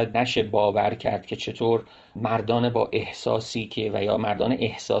شاید نشه باور کرد که چطور مردان با احساسی که و یا مردان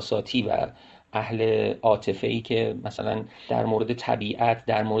احساساتی و اهل عاطفه‌ای که مثلا در مورد طبیعت،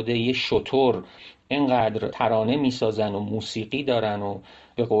 در مورد یه شتر اینقدر ترانه میسازن و موسیقی دارن و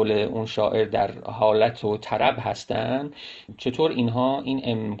به قول اون شاعر در حالت و طرب هستن، چطور اینها این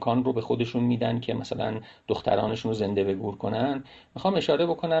امکان رو به خودشون میدن که مثلا دخترانشون رو زنده به گور کنن. میخوام اشاره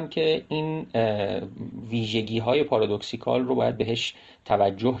بکنم که این ویژگی های پارادوکسیکال رو باید بهش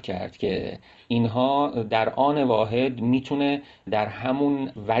توجه کرد که اینها در آن واحد میتونه در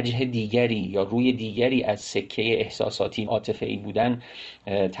همون وجه دیگری یا روی دیگری از سکه احساساتی عاطفه‌ای بودن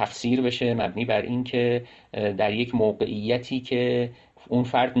تفسیر بشه، مبنی بر این که در یک موقعیتی که اون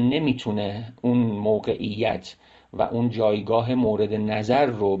فرد نمیتونه اون موقعیت و اون جایگاه مورد نظر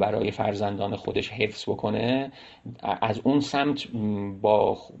رو برای فرزندان خودش حفظ بکنه، از اون سمت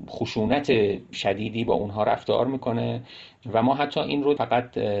با خشونت شدیدی با اونها رفتار میکنه و ما حتی این رو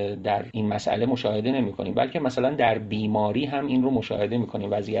فقط در این مسئله مشاهده نمی کنیم، بلکه مثلا در بیماری هم این رو مشاهده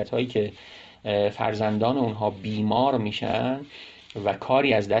میکنیم. وضعیت هایی که فرزندان اونها بیمار میشن و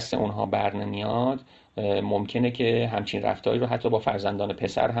کاری از دست اونها بر نمیاد، ممکنه که همچین رفتاری رو حتی با فرزندان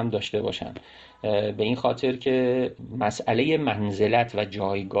پسر هم داشته باشن. به این خاطر که مسئله منزلت و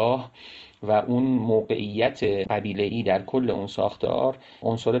جایگاه و اون موقعیت قبیله‌ای در کل اون ساختار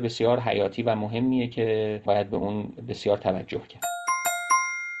عنصر بسیار حیاتی و مهمیه که باید به اون بسیار توجه کرد.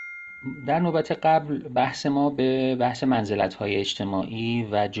 در نوبت قبل بحث ما به بحث منزلت‌های اجتماعی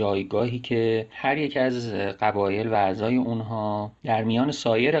و جایگاهی که هر یک از قبایل و اعضای اونها در میان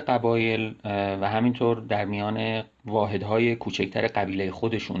سایر قبایل و همینطور در میان واحدهای کوچکتر قبیله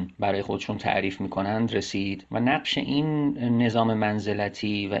خودشون برای خودشون تعریف میکنند رسید و نقش این نظام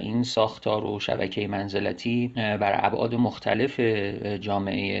منزلتی و این ساختار و شبکه منزلتی بر ابعاد مختلف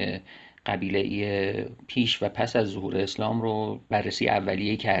جامعه قبیله‌ای پیش و پس از ظهور اسلام رو بررسی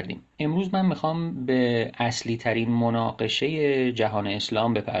اولیه کردیم. امروز من میخوام به اصلی ترین مناقشه جهان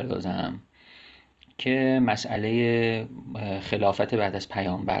اسلام بپردازم که مسئله خلافت بعد از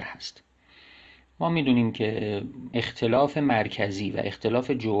پیامبر هست. ما میدونیم که اختلاف مرکزی و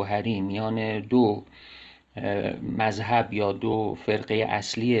اختلاف جوهری میان دو مذهب یا دو فرقه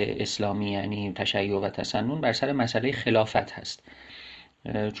اصلی اسلامی یعنی تشیع و تسنن بر سر مسئله خلافت هست،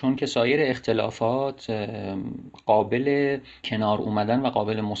 چون که سایر اختلافات قابل کنار اومدن و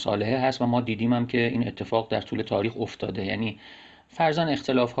قابل مصالحه هست و ما دیدیم هم که این اتفاق در طول تاریخ افتاده. یعنی فرضاً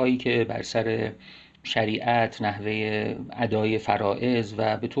اختلاف هایی که بر سر شریعت، نحوه ادای فرائض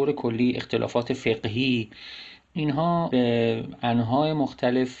و به طور کلی اختلافات فقهی، اینها به انواع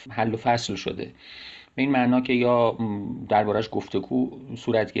مختلف حل و فصل شده، به این معنا که یا دربارش گفتگو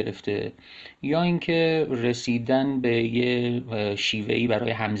صورت گرفته یا اینکه رسیدن به یه شیوهی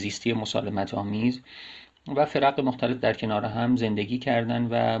برای همزیستی مسالمت آمیز و فرق مختلف در کنار هم زندگی کردن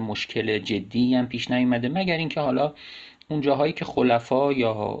و مشکل جدی هم پیش نیامده، مگر اینکه حالا اون جاهایی که خلفا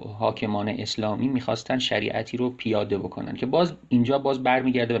یا حاکمان اسلامی میخواستن شریعتی رو پیاده بکنن، که اینجا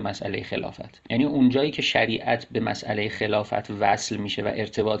برمیگرده به مسئله خلافت. یعنی اون جایی که شریعت به مسئله خلافت وصل میشه و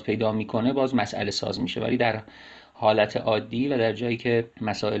ارتباط پیدا میکنه باز مسئله ساز میشه، ولی در حالت عادی و در جایی که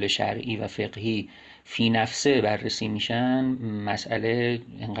مسائل شرعی و فقهی فی نفسه بررسی میشن، مسئله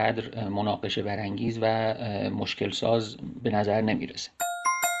انقدر مناقشه برانگیز و مشکل ساز به نظر نمیرسه.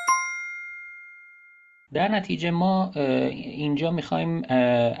 در نتیجه ما اینجا میخوایم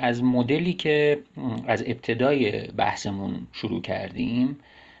از مدلی که از ابتدای بحثمون شروع کردیم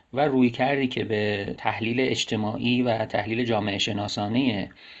و رویکردی که به تحلیل اجتماعی و تحلیل جامعه شناسانه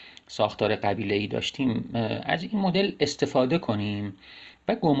ساختار قبیله‌ای داشتیم، از این مدل استفاده کنیم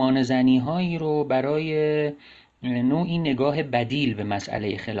و گمان زنی هایی رو برای نوعی نگاه بدیل به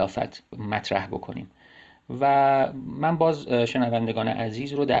مسئله خلافت مطرح بکنیم. و من باز شنوندگان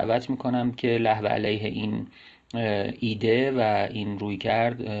عزیز رو دعوت میکنم که لهو علیه این ایده و این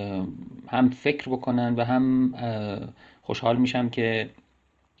رویکرد هم فکر بکنن و هم خوشحال میشم که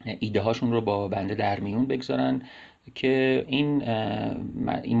ایده هاشون رو با بنده در میون بگذارن، که این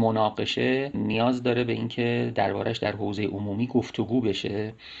مناقشه نیاز داره به اینکه دربارش در حوزه عمومی گفتگو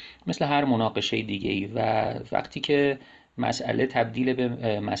بشه مثل هر مناقشه دیگه‌ای، و وقتی که مسئله تبدیل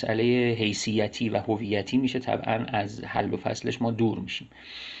به مسئله حیثیتی و هویتی میشه طبعا از حل و فصلش ما دور میشیم.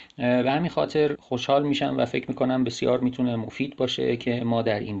 به همین خاطر خوشحال میشم و فکر میکنم بسیار میتونه مفید باشه که ما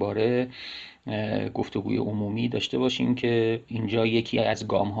در این باره گفتگوی عمومی داشته باشیم که اینجا یکی از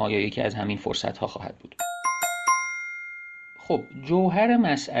گام‌ها یا یکی از همین فرصت‌ها خواهد بود. خب جوهر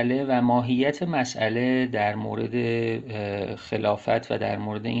مسئله و ماهیت مسئله در مورد خلافت و در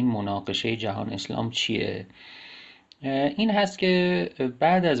مورد این مناقشه جهان اسلام چیه؟ این هست که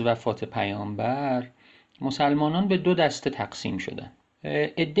بعد از وفات پیامبر مسلمانان به دو دسته تقسیم شدن.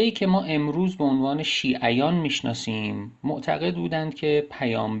 عده‌ای که ما امروز به عنوان شیعیان میشناسیم معتقد بودند که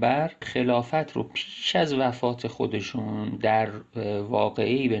پیامبر خلافت رو پیش از وفات خودشون در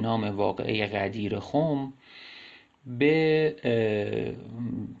واقعه‌ای به نام واقعه غدیر خم به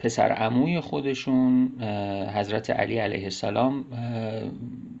پسر عموی خودشون حضرت علی علیه السلام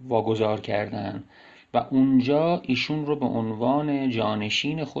واگذار کردن و اونجا ایشون رو به عنوان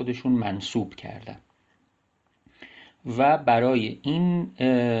جانشین خودشون منصوب کردن و برای این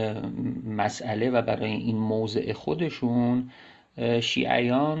مسئله و برای این موضع خودشون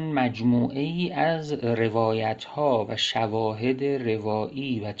شیعیان مجموعه ای از روایت ها و شواهد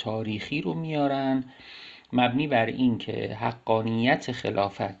روایی و تاریخی رو میارن مبنی بر این که حقانیت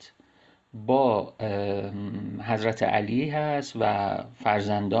خلافت با حضرت علی هست و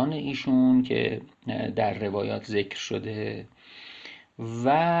فرزندان ایشون که در روایات ذکر شده،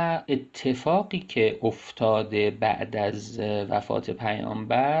 و اتفاقی که افتاده بعد از وفات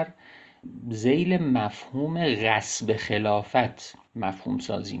پیامبر ذیل مفهوم غصب خلافت مفهوم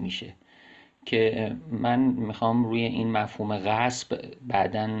سازی میشه که من میخوام روی این مفهوم غصب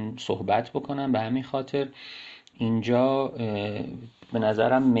بعداً صحبت بکنم. به همین خاطر اینجا به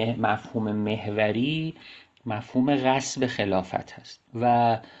نظرم مفهوم محوری مفهوم غصب خلافت هست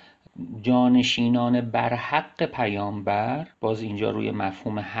و جانشینان بر حق پیامبر، باز اینجا روی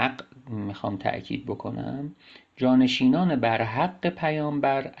مفهوم حق میخوام تأکید بکنم، جانشینان بر حق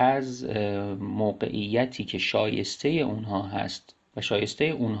پیامبر از موقعیتی که شایسته اونها هست و شایسته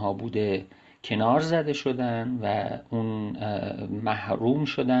اونها بوده کنار زده شدن و اون محروم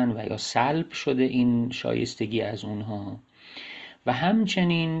شدن و یا سلب شده این شایستگی از اونها، و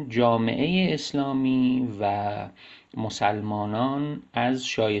همچنین جامعه اسلامی و مسلمانان از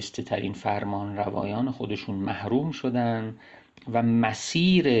شایسته ترین فرمان روایان خودشون محروم شدن و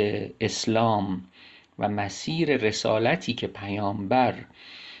مسیر اسلام و مسیر رسالتی که پیامبر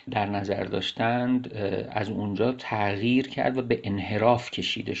در نظر داشتند از اونجا تغییر کرد و به انحراف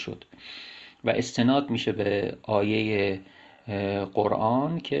کشیده شد و استناد میشه به آیه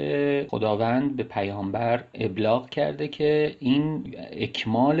قرآن که خداوند به پیامبر ابلاغ کرده که این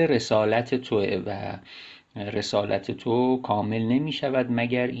اکمال رسالت توه و رسالت تو کامل نمی شود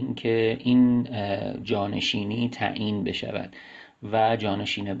مگر اینکه این جانشینی تعیین بشود و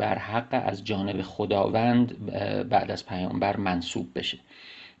جانشین بر حق از جانب خداوند بعد از پیامبر منصوب بشه.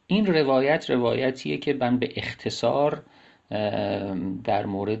 این روایتیه که من به اختصار در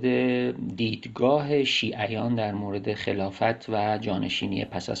مورد دیدگاه شیعیان در مورد خلافت و جانشینی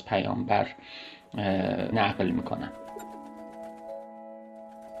پس از پیامبر نقل میکنم.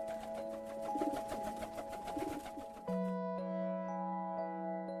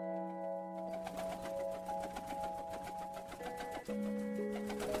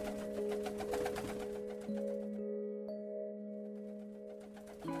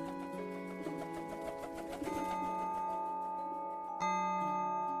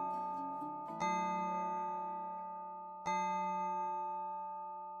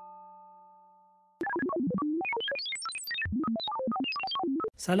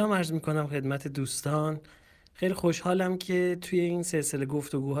 سلام عرض میکنم خدمت دوستان. خیلی خوشحالم که توی این سلسله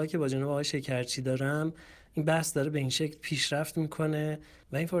گفتگوها که با جناب آقای شکرچی دارم این بحث داره به این شکل پیشرفت میکنه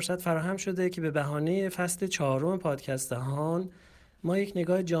و این فرصت فراهم شده که به بهانه فصل 4 پادکست هان ما یک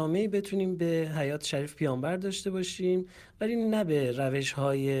نگاه جامعی بتونیم به حیات شریف پیامبر داشته باشیم، ولی نه به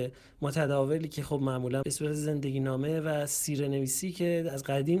روش‌های متداولی که خب معمولا به صورت زندگی نامه و سیره نویسی که از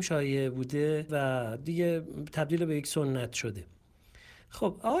قدیم شایع بوده و دیگه تبدیل به یک سنت شده.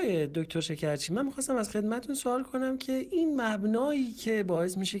 خب آقای دکتر شکرچی، من میخواستم از خدمتون سوال کنم که این مبنایی که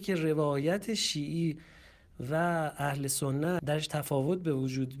باعث میشه که روایت شیعی و اهل سنت درش تفاوت به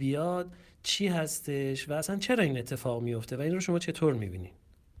وجود بیاد چی هستش و اصلا چرا این اتفاق میفته و این رو شما چطور میبینید؟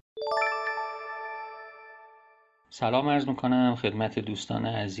 سلام عرض میکنم خدمت دوستان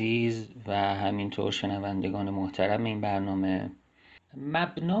عزیز و همینطور شنوندگان محترم این برنامه.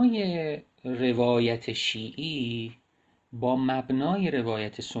 مبنای روایت شیعی با مبنای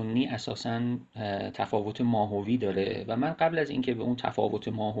روایت سنی اساساً تفاوت ماهوی داره و من قبل از اینکه به اون تفاوت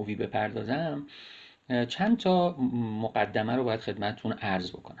ماهوی بپردازم چند تا مقدمه رو باید خدمتتون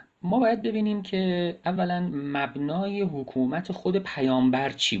عرض بکنم. ما باید ببینیم که اولا مبنای حکومت خود پیامبر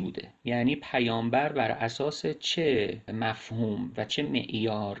چی بوده، یعنی پیامبر بر اساس چه مفهوم و چه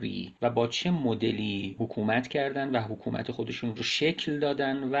معیاری و با چه مدلی حکومت کردن و حکومت خودشون رو شکل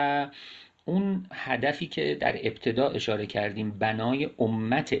دادن و اون هدفی که در ابتدا اشاره کردیم بنای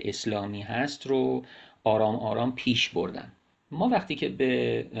امت اسلامی هست رو آرام آرام پیش بردن. ما وقتی که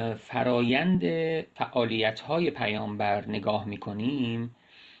به فرایند فعالیت‌های پیامبر نگاه می‌کنیم،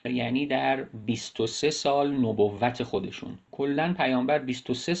 یعنی در 23 سال نبوت خودشون، کلاً پیامبر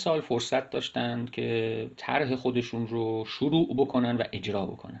 23 سال فرصت داشتند که طرح خودشون رو شروع بکنن و اجرا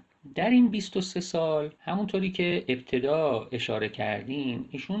بکنن. در این 23 سال همونطوری که ابتدا اشاره کردیم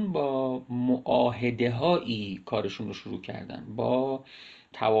ایشون با معاهده‌هایی کارشون رو شروع کردن، با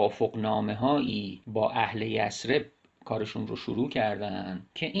توافقنامه‌هایی با اهل یثرب کارشون رو شروع کردن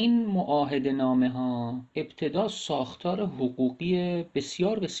که این معاهده نامه ها ابتدا ساختار حقوقی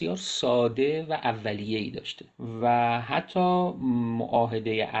بسیار بسیار ساده و اولیه‌ای داشته و حتی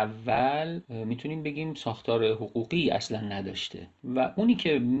معاهده اول میتونیم بگیم ساختار حقوقی اصلا نداشته و اونی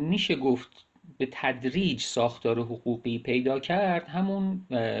که میشه گفت به تدریج ساختار حقوقی پیدا کرد همون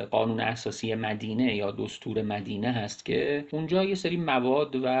قانون اساسی مدینه یا دستور مدینه هست که اونجا یه سری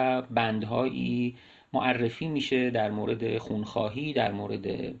مواد و بندهایی معرفی میشه در مورد خونخواهی، در مورد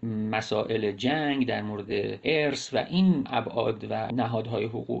مسائل جنگ، در مورد ارث و این ابعاد و نهادهای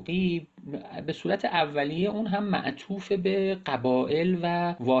حقوقی به صورت اولیه اون هم معطوف به قبایل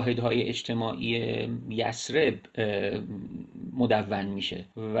و واحدهای اجتماعی یثرب مدون میشه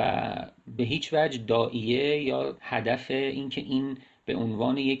و به هیچ وجه داعیه یا هدف این که این به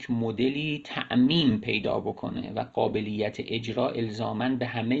عنوان یک مدلی تعمیم پیدا بکنه و قابلیت اجرا الزاماً به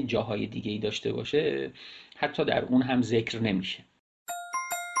همه جاهای دیگه‌ای داشته باشه حتی در اون هم ذکر نمیشه.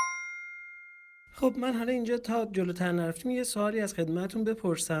 خب من حالا اینجا تا جلوتر نرفتیم یه سوالی از خدمتون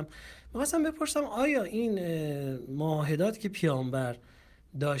بپرسم. می‌خواستم بپرسم آیا این معاهدات که پیامبر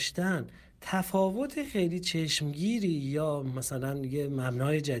داشتن تفاوت خیلی چشمگیری یا مثلا یه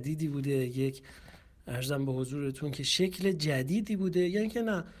مبنای جدیدی بوده، یک عرضم به حضورتون که شکل جدیدی بوده، یا اینکه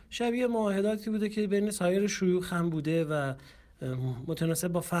نه شبیه معاهداتی بوده که بین سایر شیوخ هم بوده و متناسب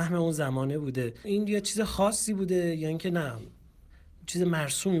با فهم اون زمانه بوده؟ این یا چیز خاصی بوده یا اینکه نه چیز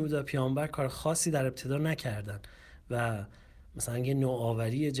مرسومی بوده، پیامبر کار خاصی در ابتدا نکردن و مثلا یه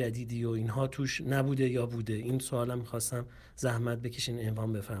نوآوری جدیدی و اینها توش نبوده یا بوده؟ این سوالم می‌خواستم زحمت بکشین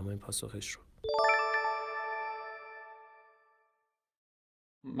عنوان بفرمایید پاسخش رو.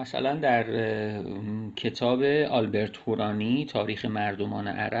 مثلا در کتاب آلبرت هورانی تاریخ مردمان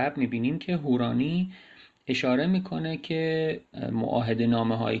عرب میبینیم که هورانی اشاره میکنه که معاهده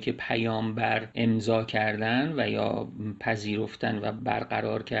نامه هایی که پیامبر امضا کردن و یا پذیرفتن و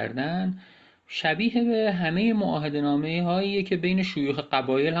برقرار کردن شبیه به همه معاهده نامه هایی که بین شیوخ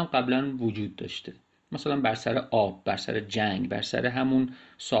قبایل هم قبلا وجود داشته، مثلا بر سر آب، بر سر جنگ، بر سر همون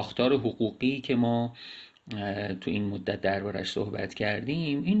ساختار حقوقی که ما تو این مدت دربارش صحبت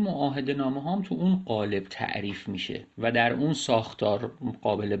کردیم، این معاهده نامه هم تو اون قالب تعریف میشه و در اون ساختار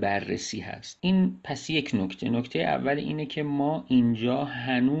قابل بررسی هست. این پس یک نکته اول اینه که ما اینجا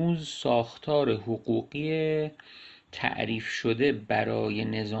هنوز ساختار حقوقی تعریف شده برای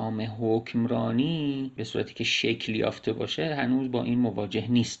نظام حکمرانی به صورتی که شکل یافته باشه هنوز با این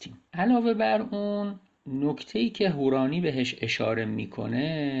مواجه نیستیم. علاوه بر اون نکته‌ای که هورانی بهش اشاره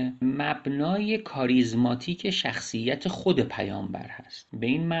میکنه مبنای کاریزماتیک شخصیت خود پیامبر هست، به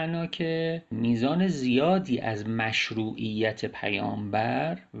این معنا که میزان زیادی از مشروعیت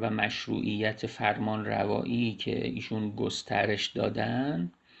پیامبر و مشروعیت فرمان روایی که ایشون گسترش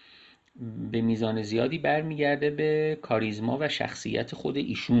دادن به میزان زیادی برمیگرده به کاریزما و شخصیت خود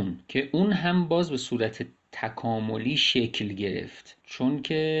ایشون که اون هم باز به صورت تکاملی شکل گرفت، چون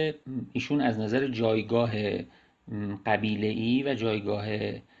که ایشون از نظر جایگاه قبیله‌ای و جایگاه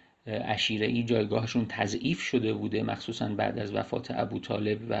عشیره‌ای جایگاهشون تضعیف شده بوده، مخصوصا بعد از وفات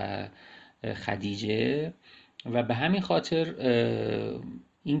ابوطالب و خدیجه، و به همین خاطر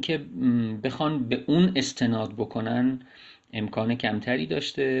اینکه بخوان به اون استناد بکنن امکان کمتری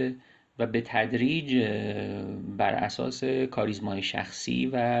داشته و به تدریج بر اساس کاریزمای شخصی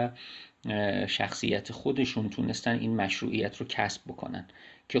و شخصیت خودشون تونستن این مشروعیت رو کسب بکنن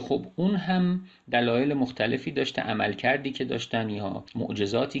که خب اون هم دلایل مختلفی داشته، عملکردی که داشتن یا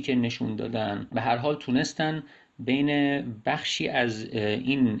معجزاتی که نشون دادن، به هر حال تونستن بین بخشی از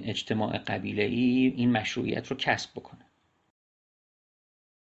این اجتماع قبیله‌ای این مشروعیت رو کسب بکنن.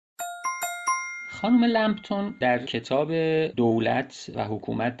 خانم لمپتون در کتاب دولت و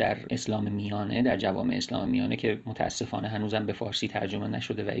حکومت در اسلام میانه، در جوامع اسلام میانه که متاسفانه هنوزم به فارسی ترجمه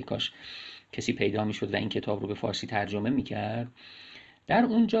نشده و ای کاش کسی پیدا میشد و این کتاب رو به فارسی ترجمه میکرد، در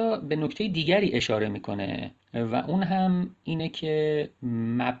اونجا به نکته دیگری اشاره میکنه و اون هم اینه که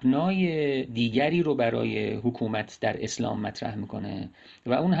مبنای دیگری رو برای حکومت در اسلام مطرح میکنه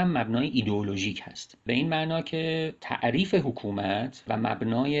و اون هم مبنای ایدئولوژیک هست، به این معنا که تعریف حکومت و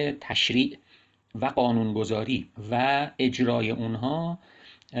مبنای تشریع و قانونگذاری و اجرای اونها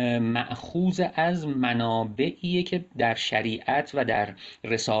مأخوذ از منابعیه که در شریعت و در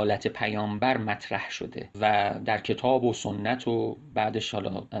رسالت پیامبر مطرح شده و در کتاب و سنت و بعدش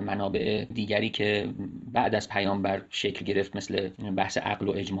حالا منابع دیگری که بعد از پیامبر شکل گرفت مثل بحث عقل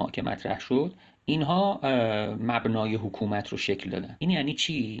و اجماع که مطرح شد، اینها مبنای حکومت رو شکل دادن. این یعنی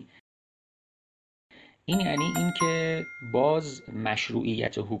چی؟ این یعنی این که باز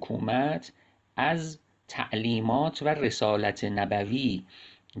مشروعیت حکومت از تعلیمات و رسالت نبوی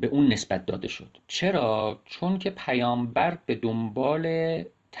به اون نسبت داده شد. چرا؟ چون که پیامبر به دنبال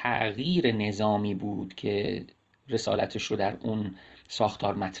تغییر نظامی بود که رسالتش رو در اون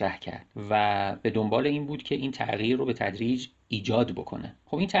ساختار مطرح کرد و به دنبال این بود که این تغییر رو به تدریج ایجاد بکنه.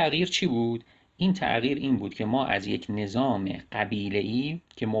 خب این تغییر چی بود؟ این تغییر این بود که ما از یک نظام قبیله‌ای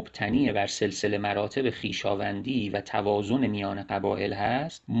که مبتنی بر سلسله مراتب خویشاوندی و توازن میان قبایل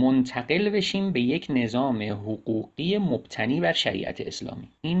هست منتقل بشیم به یک نظام حقوقی مبتنی بر شریعت اسلامی.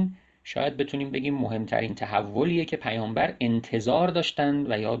 این شاید بتونیم بگیم مهمترین تحولیه که پیامبر انتظار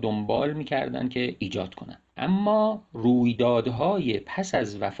داشتن و یا دنبال میکردن که ایجاد کنن. اما رویدادهای پس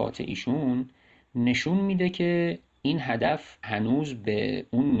از وفات ایشون نشون میده که این هدف هنوز به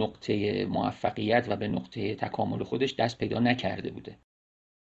اون نقطه موفقیت و به نقطه تکامل خودش دست پیدا نکرده بوده.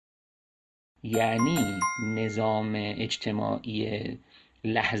 یعنی نظام اجتماعی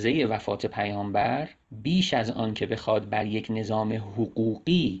لحظه وفات پیامبر بیش از آن که بخواد بر یک نظام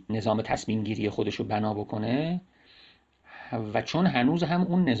حقوقی نظام تصمیم گیری خودش رو بنا بکنه و چون هنوز هم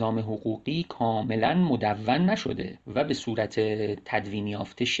اون نظام حقوقی کاملا مدون نشده و به صورت تدوین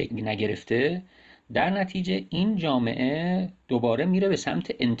یافته شکل نگرفته، در نتیجه این جامعه دوباره میره به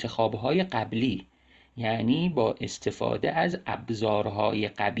سمت انتخابهای قبلی، یعنی با استفاده از ابزارهای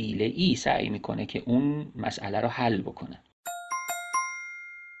قبیله‌ای سعی میکنه که اون مسئله رو حل بکنه.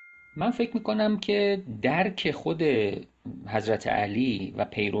 من فکر میکنم که درک خود حضرت علی و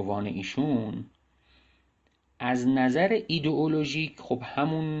پیروان ایشون از نظر ایدئولوژیک خب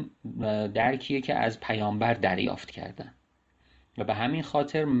همون درکیه که از پیامبر دریافت کردن و به همین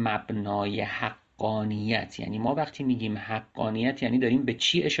خاطر مبنای حقانیت، یعنی ما وقتی میگیم حقانیت یعنی داریم به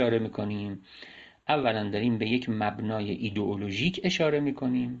چی اشاره میکنیم؟ اولا داریم به یک مبنای ایدئولوژیک اشاره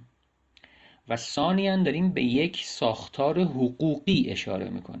میکنیم و ثانیاً داریم به یک ساختار حقوقی اشاره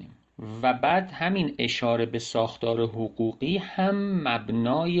میکنیم و بعد همین اشاره به ساختار حقوقی هم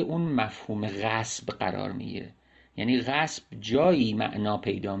مبنای اون مفهوم غصب قرار میگیره. یعنی غصب جایی معنا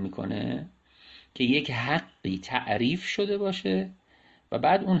پیدا میکنه که یک حقی تعریف شده باشه و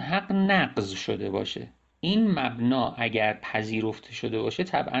بعد اون حق نقض شده باشه. این مبنا اگر پذیرفته شده باشه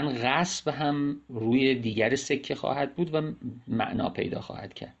طبعا غصب هم روی دیگر سکه خواهد بود و معنا پیدا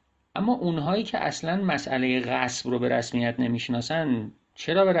خواهد کرد. اما اونهایی که اصلا مسئله غصب رو به رسمیت نمیشناسن،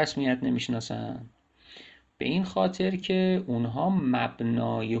 چرا به رسمیت نمیشناسن؟ به این خاطر که اونها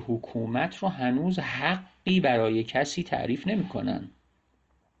مبنای حکومت رو هنوز حقی برای کسی تعریف نمیکنن.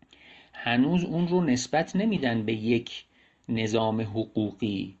 هنوز اون رو نسبت نمیدن به یک نظام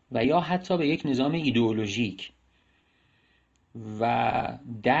حقوقی و یا حتی به یک نظام ایدئولوژیک و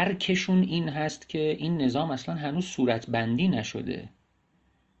درکشون این هست که این نظام اصلا هنوز صورتبندی نشده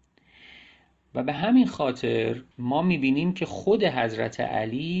و به همین خاطر ما میبینیم که خود حضرت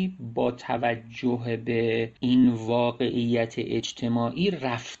علی با توجه به این واقعیت اجتماعی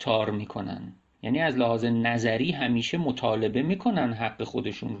رفتار میکنن. یعنی از لحاظ نظری همیشه مطالبه میکنن حق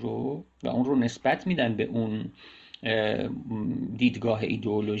خودشون رو و اون رو نسبت میدن به اون دیدگاه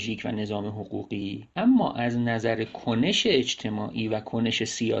ایدئولوژیک و نظام حقوقی، اما از نظر کنش اجتماعی و کنش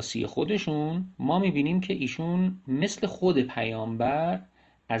سیاسی خودشون ما میبینیم که ایشون مثل خود پیامبر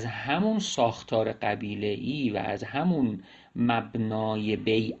از همون ساختار قبیله‌ای و از همون مبنای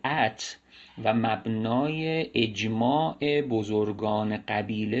بیعت و مبنای اجماع بزرگان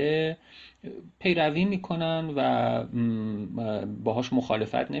قبیله پیروی میکنن و باهاش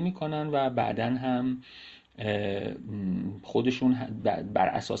مخالفت نمیکنن و بعداً هم خودشون بر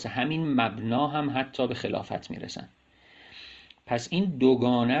اساس همین مبنا هم حتی به خلافت میرسن. پس این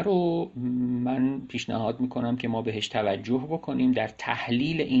دوگانه رو من پیشنهاد میکنم که ما بهش توجه بکنیم در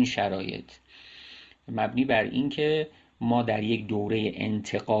تحلیل این شرایط، مبنی بر این که ما در یک دوره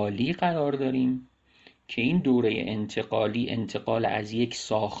انتقالی قرار داریم که این دوره انتقالی انتقال از یک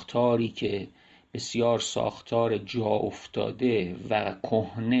ساختاری که بسیار ساختار جا افتاده و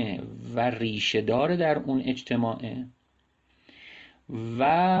کهنه و ریشه دار در اون اجتماعه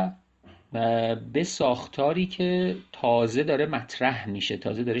و به ساختاری که تازه داره مطرح میشه،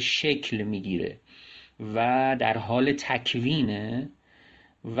 تازه داره شکل میگیره و در حال تکوینه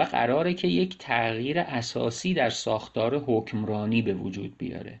و قراره که یک تغییر اساسی در ساختار حکمرانی به وجود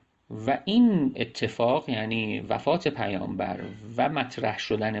بیاره و این اتفاق یعنی وفات پیامبر و مطرح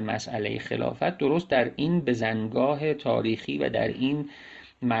شدن مسئله خلافت درست در این بزنگاه تاریخی و در این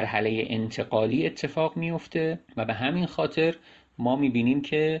مرحله انتقالی اتفاق میفته و به همین خاطر ما میبینیم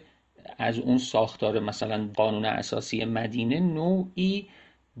که از اون ساختار مثلا قانون اساسی مدینه نوعی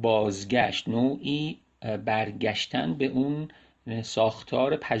بازگشت، نوعی برگشتن به اون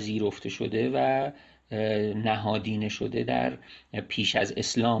ساختار پذیرفته شده و نهادینه شده در پیش از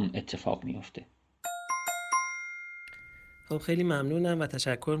اسلام اتفاق میفته. خب خیلی ممنونم و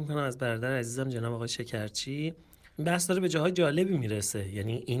تشکر میکنم از برادر عزیزم جناب آقای شکرچی. بحث داره به جاهای جالبی میرسه،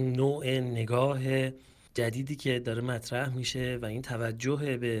 یعنی این نوع نگاه جدیدی که داره مطرح میشه و این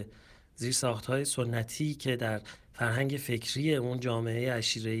توجه به زیرساخت‌های سنتی که در فرهنگ فکری اون جامعه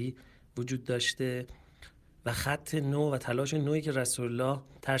عشیره‌ای وجود داشته و خط نو و تلاش نوعی که رسول الله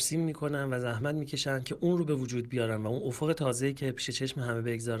ترسیم میکنن و زحمت میکشن که اون رو به وجود بیارن و اون افق تازه‌ای که پیش چشم همه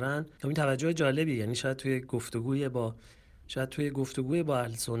بگذارن، این توجه جالبی، یعنی شاید توی گفتگوی با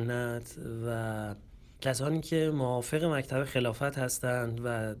اهل سنت و کسانی که موافق مکتب خلافت هستند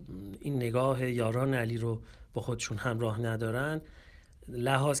و این نگاه یاران علی رو با خودشون همراه ندارن،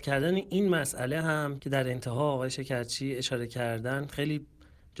 لحاظ کردن این مسئله هم که در انتها آقای شکرچی اشاره کردن خیلی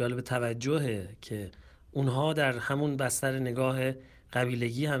جالب توجهه که اونها در همون بستر نگاه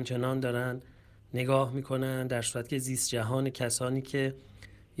قبیلگی همچنان دارن نگاه میکنن، در صورتی که زیست جهان کسانی که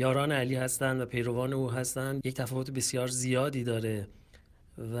یاران علی هستند و پیروان او هستند یک تفاوت بسیار زیادی داره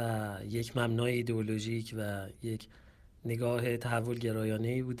و یک مبنای ایدئولوژیک و یک نگاه تحول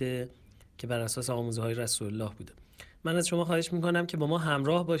گرایانه‌ای بوده که بر اساس آموزه‌های رسول الله بوده. من از شما خواهش میکنم که با ما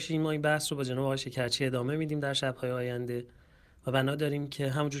همراه باشیم. ما این بحث رو با جناب آقای شکرچی ادامه میدیم در شب‌های آینده و بنا داریم که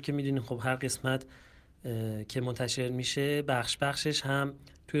همونجور که میدونیم خب هر قسمت که منتشر میشه بخشش هم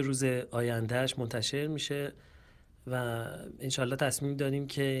توی روز آیندهش منتشر میشه و انشالله تصمیم داریم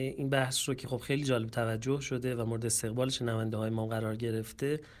که این بحث رو که خب خیلی جالب توجه شده و مورد استقبال شنونده های ما قرار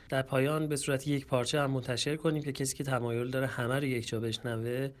گرفته در پایان به صورت یک پارچه هم منتشر کنیم که کسی که تمایل داره همه رو یک جا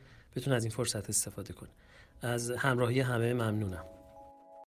بشنوه بتونه از این فرصت استفاده کنه. از همراهی همه ممنونم.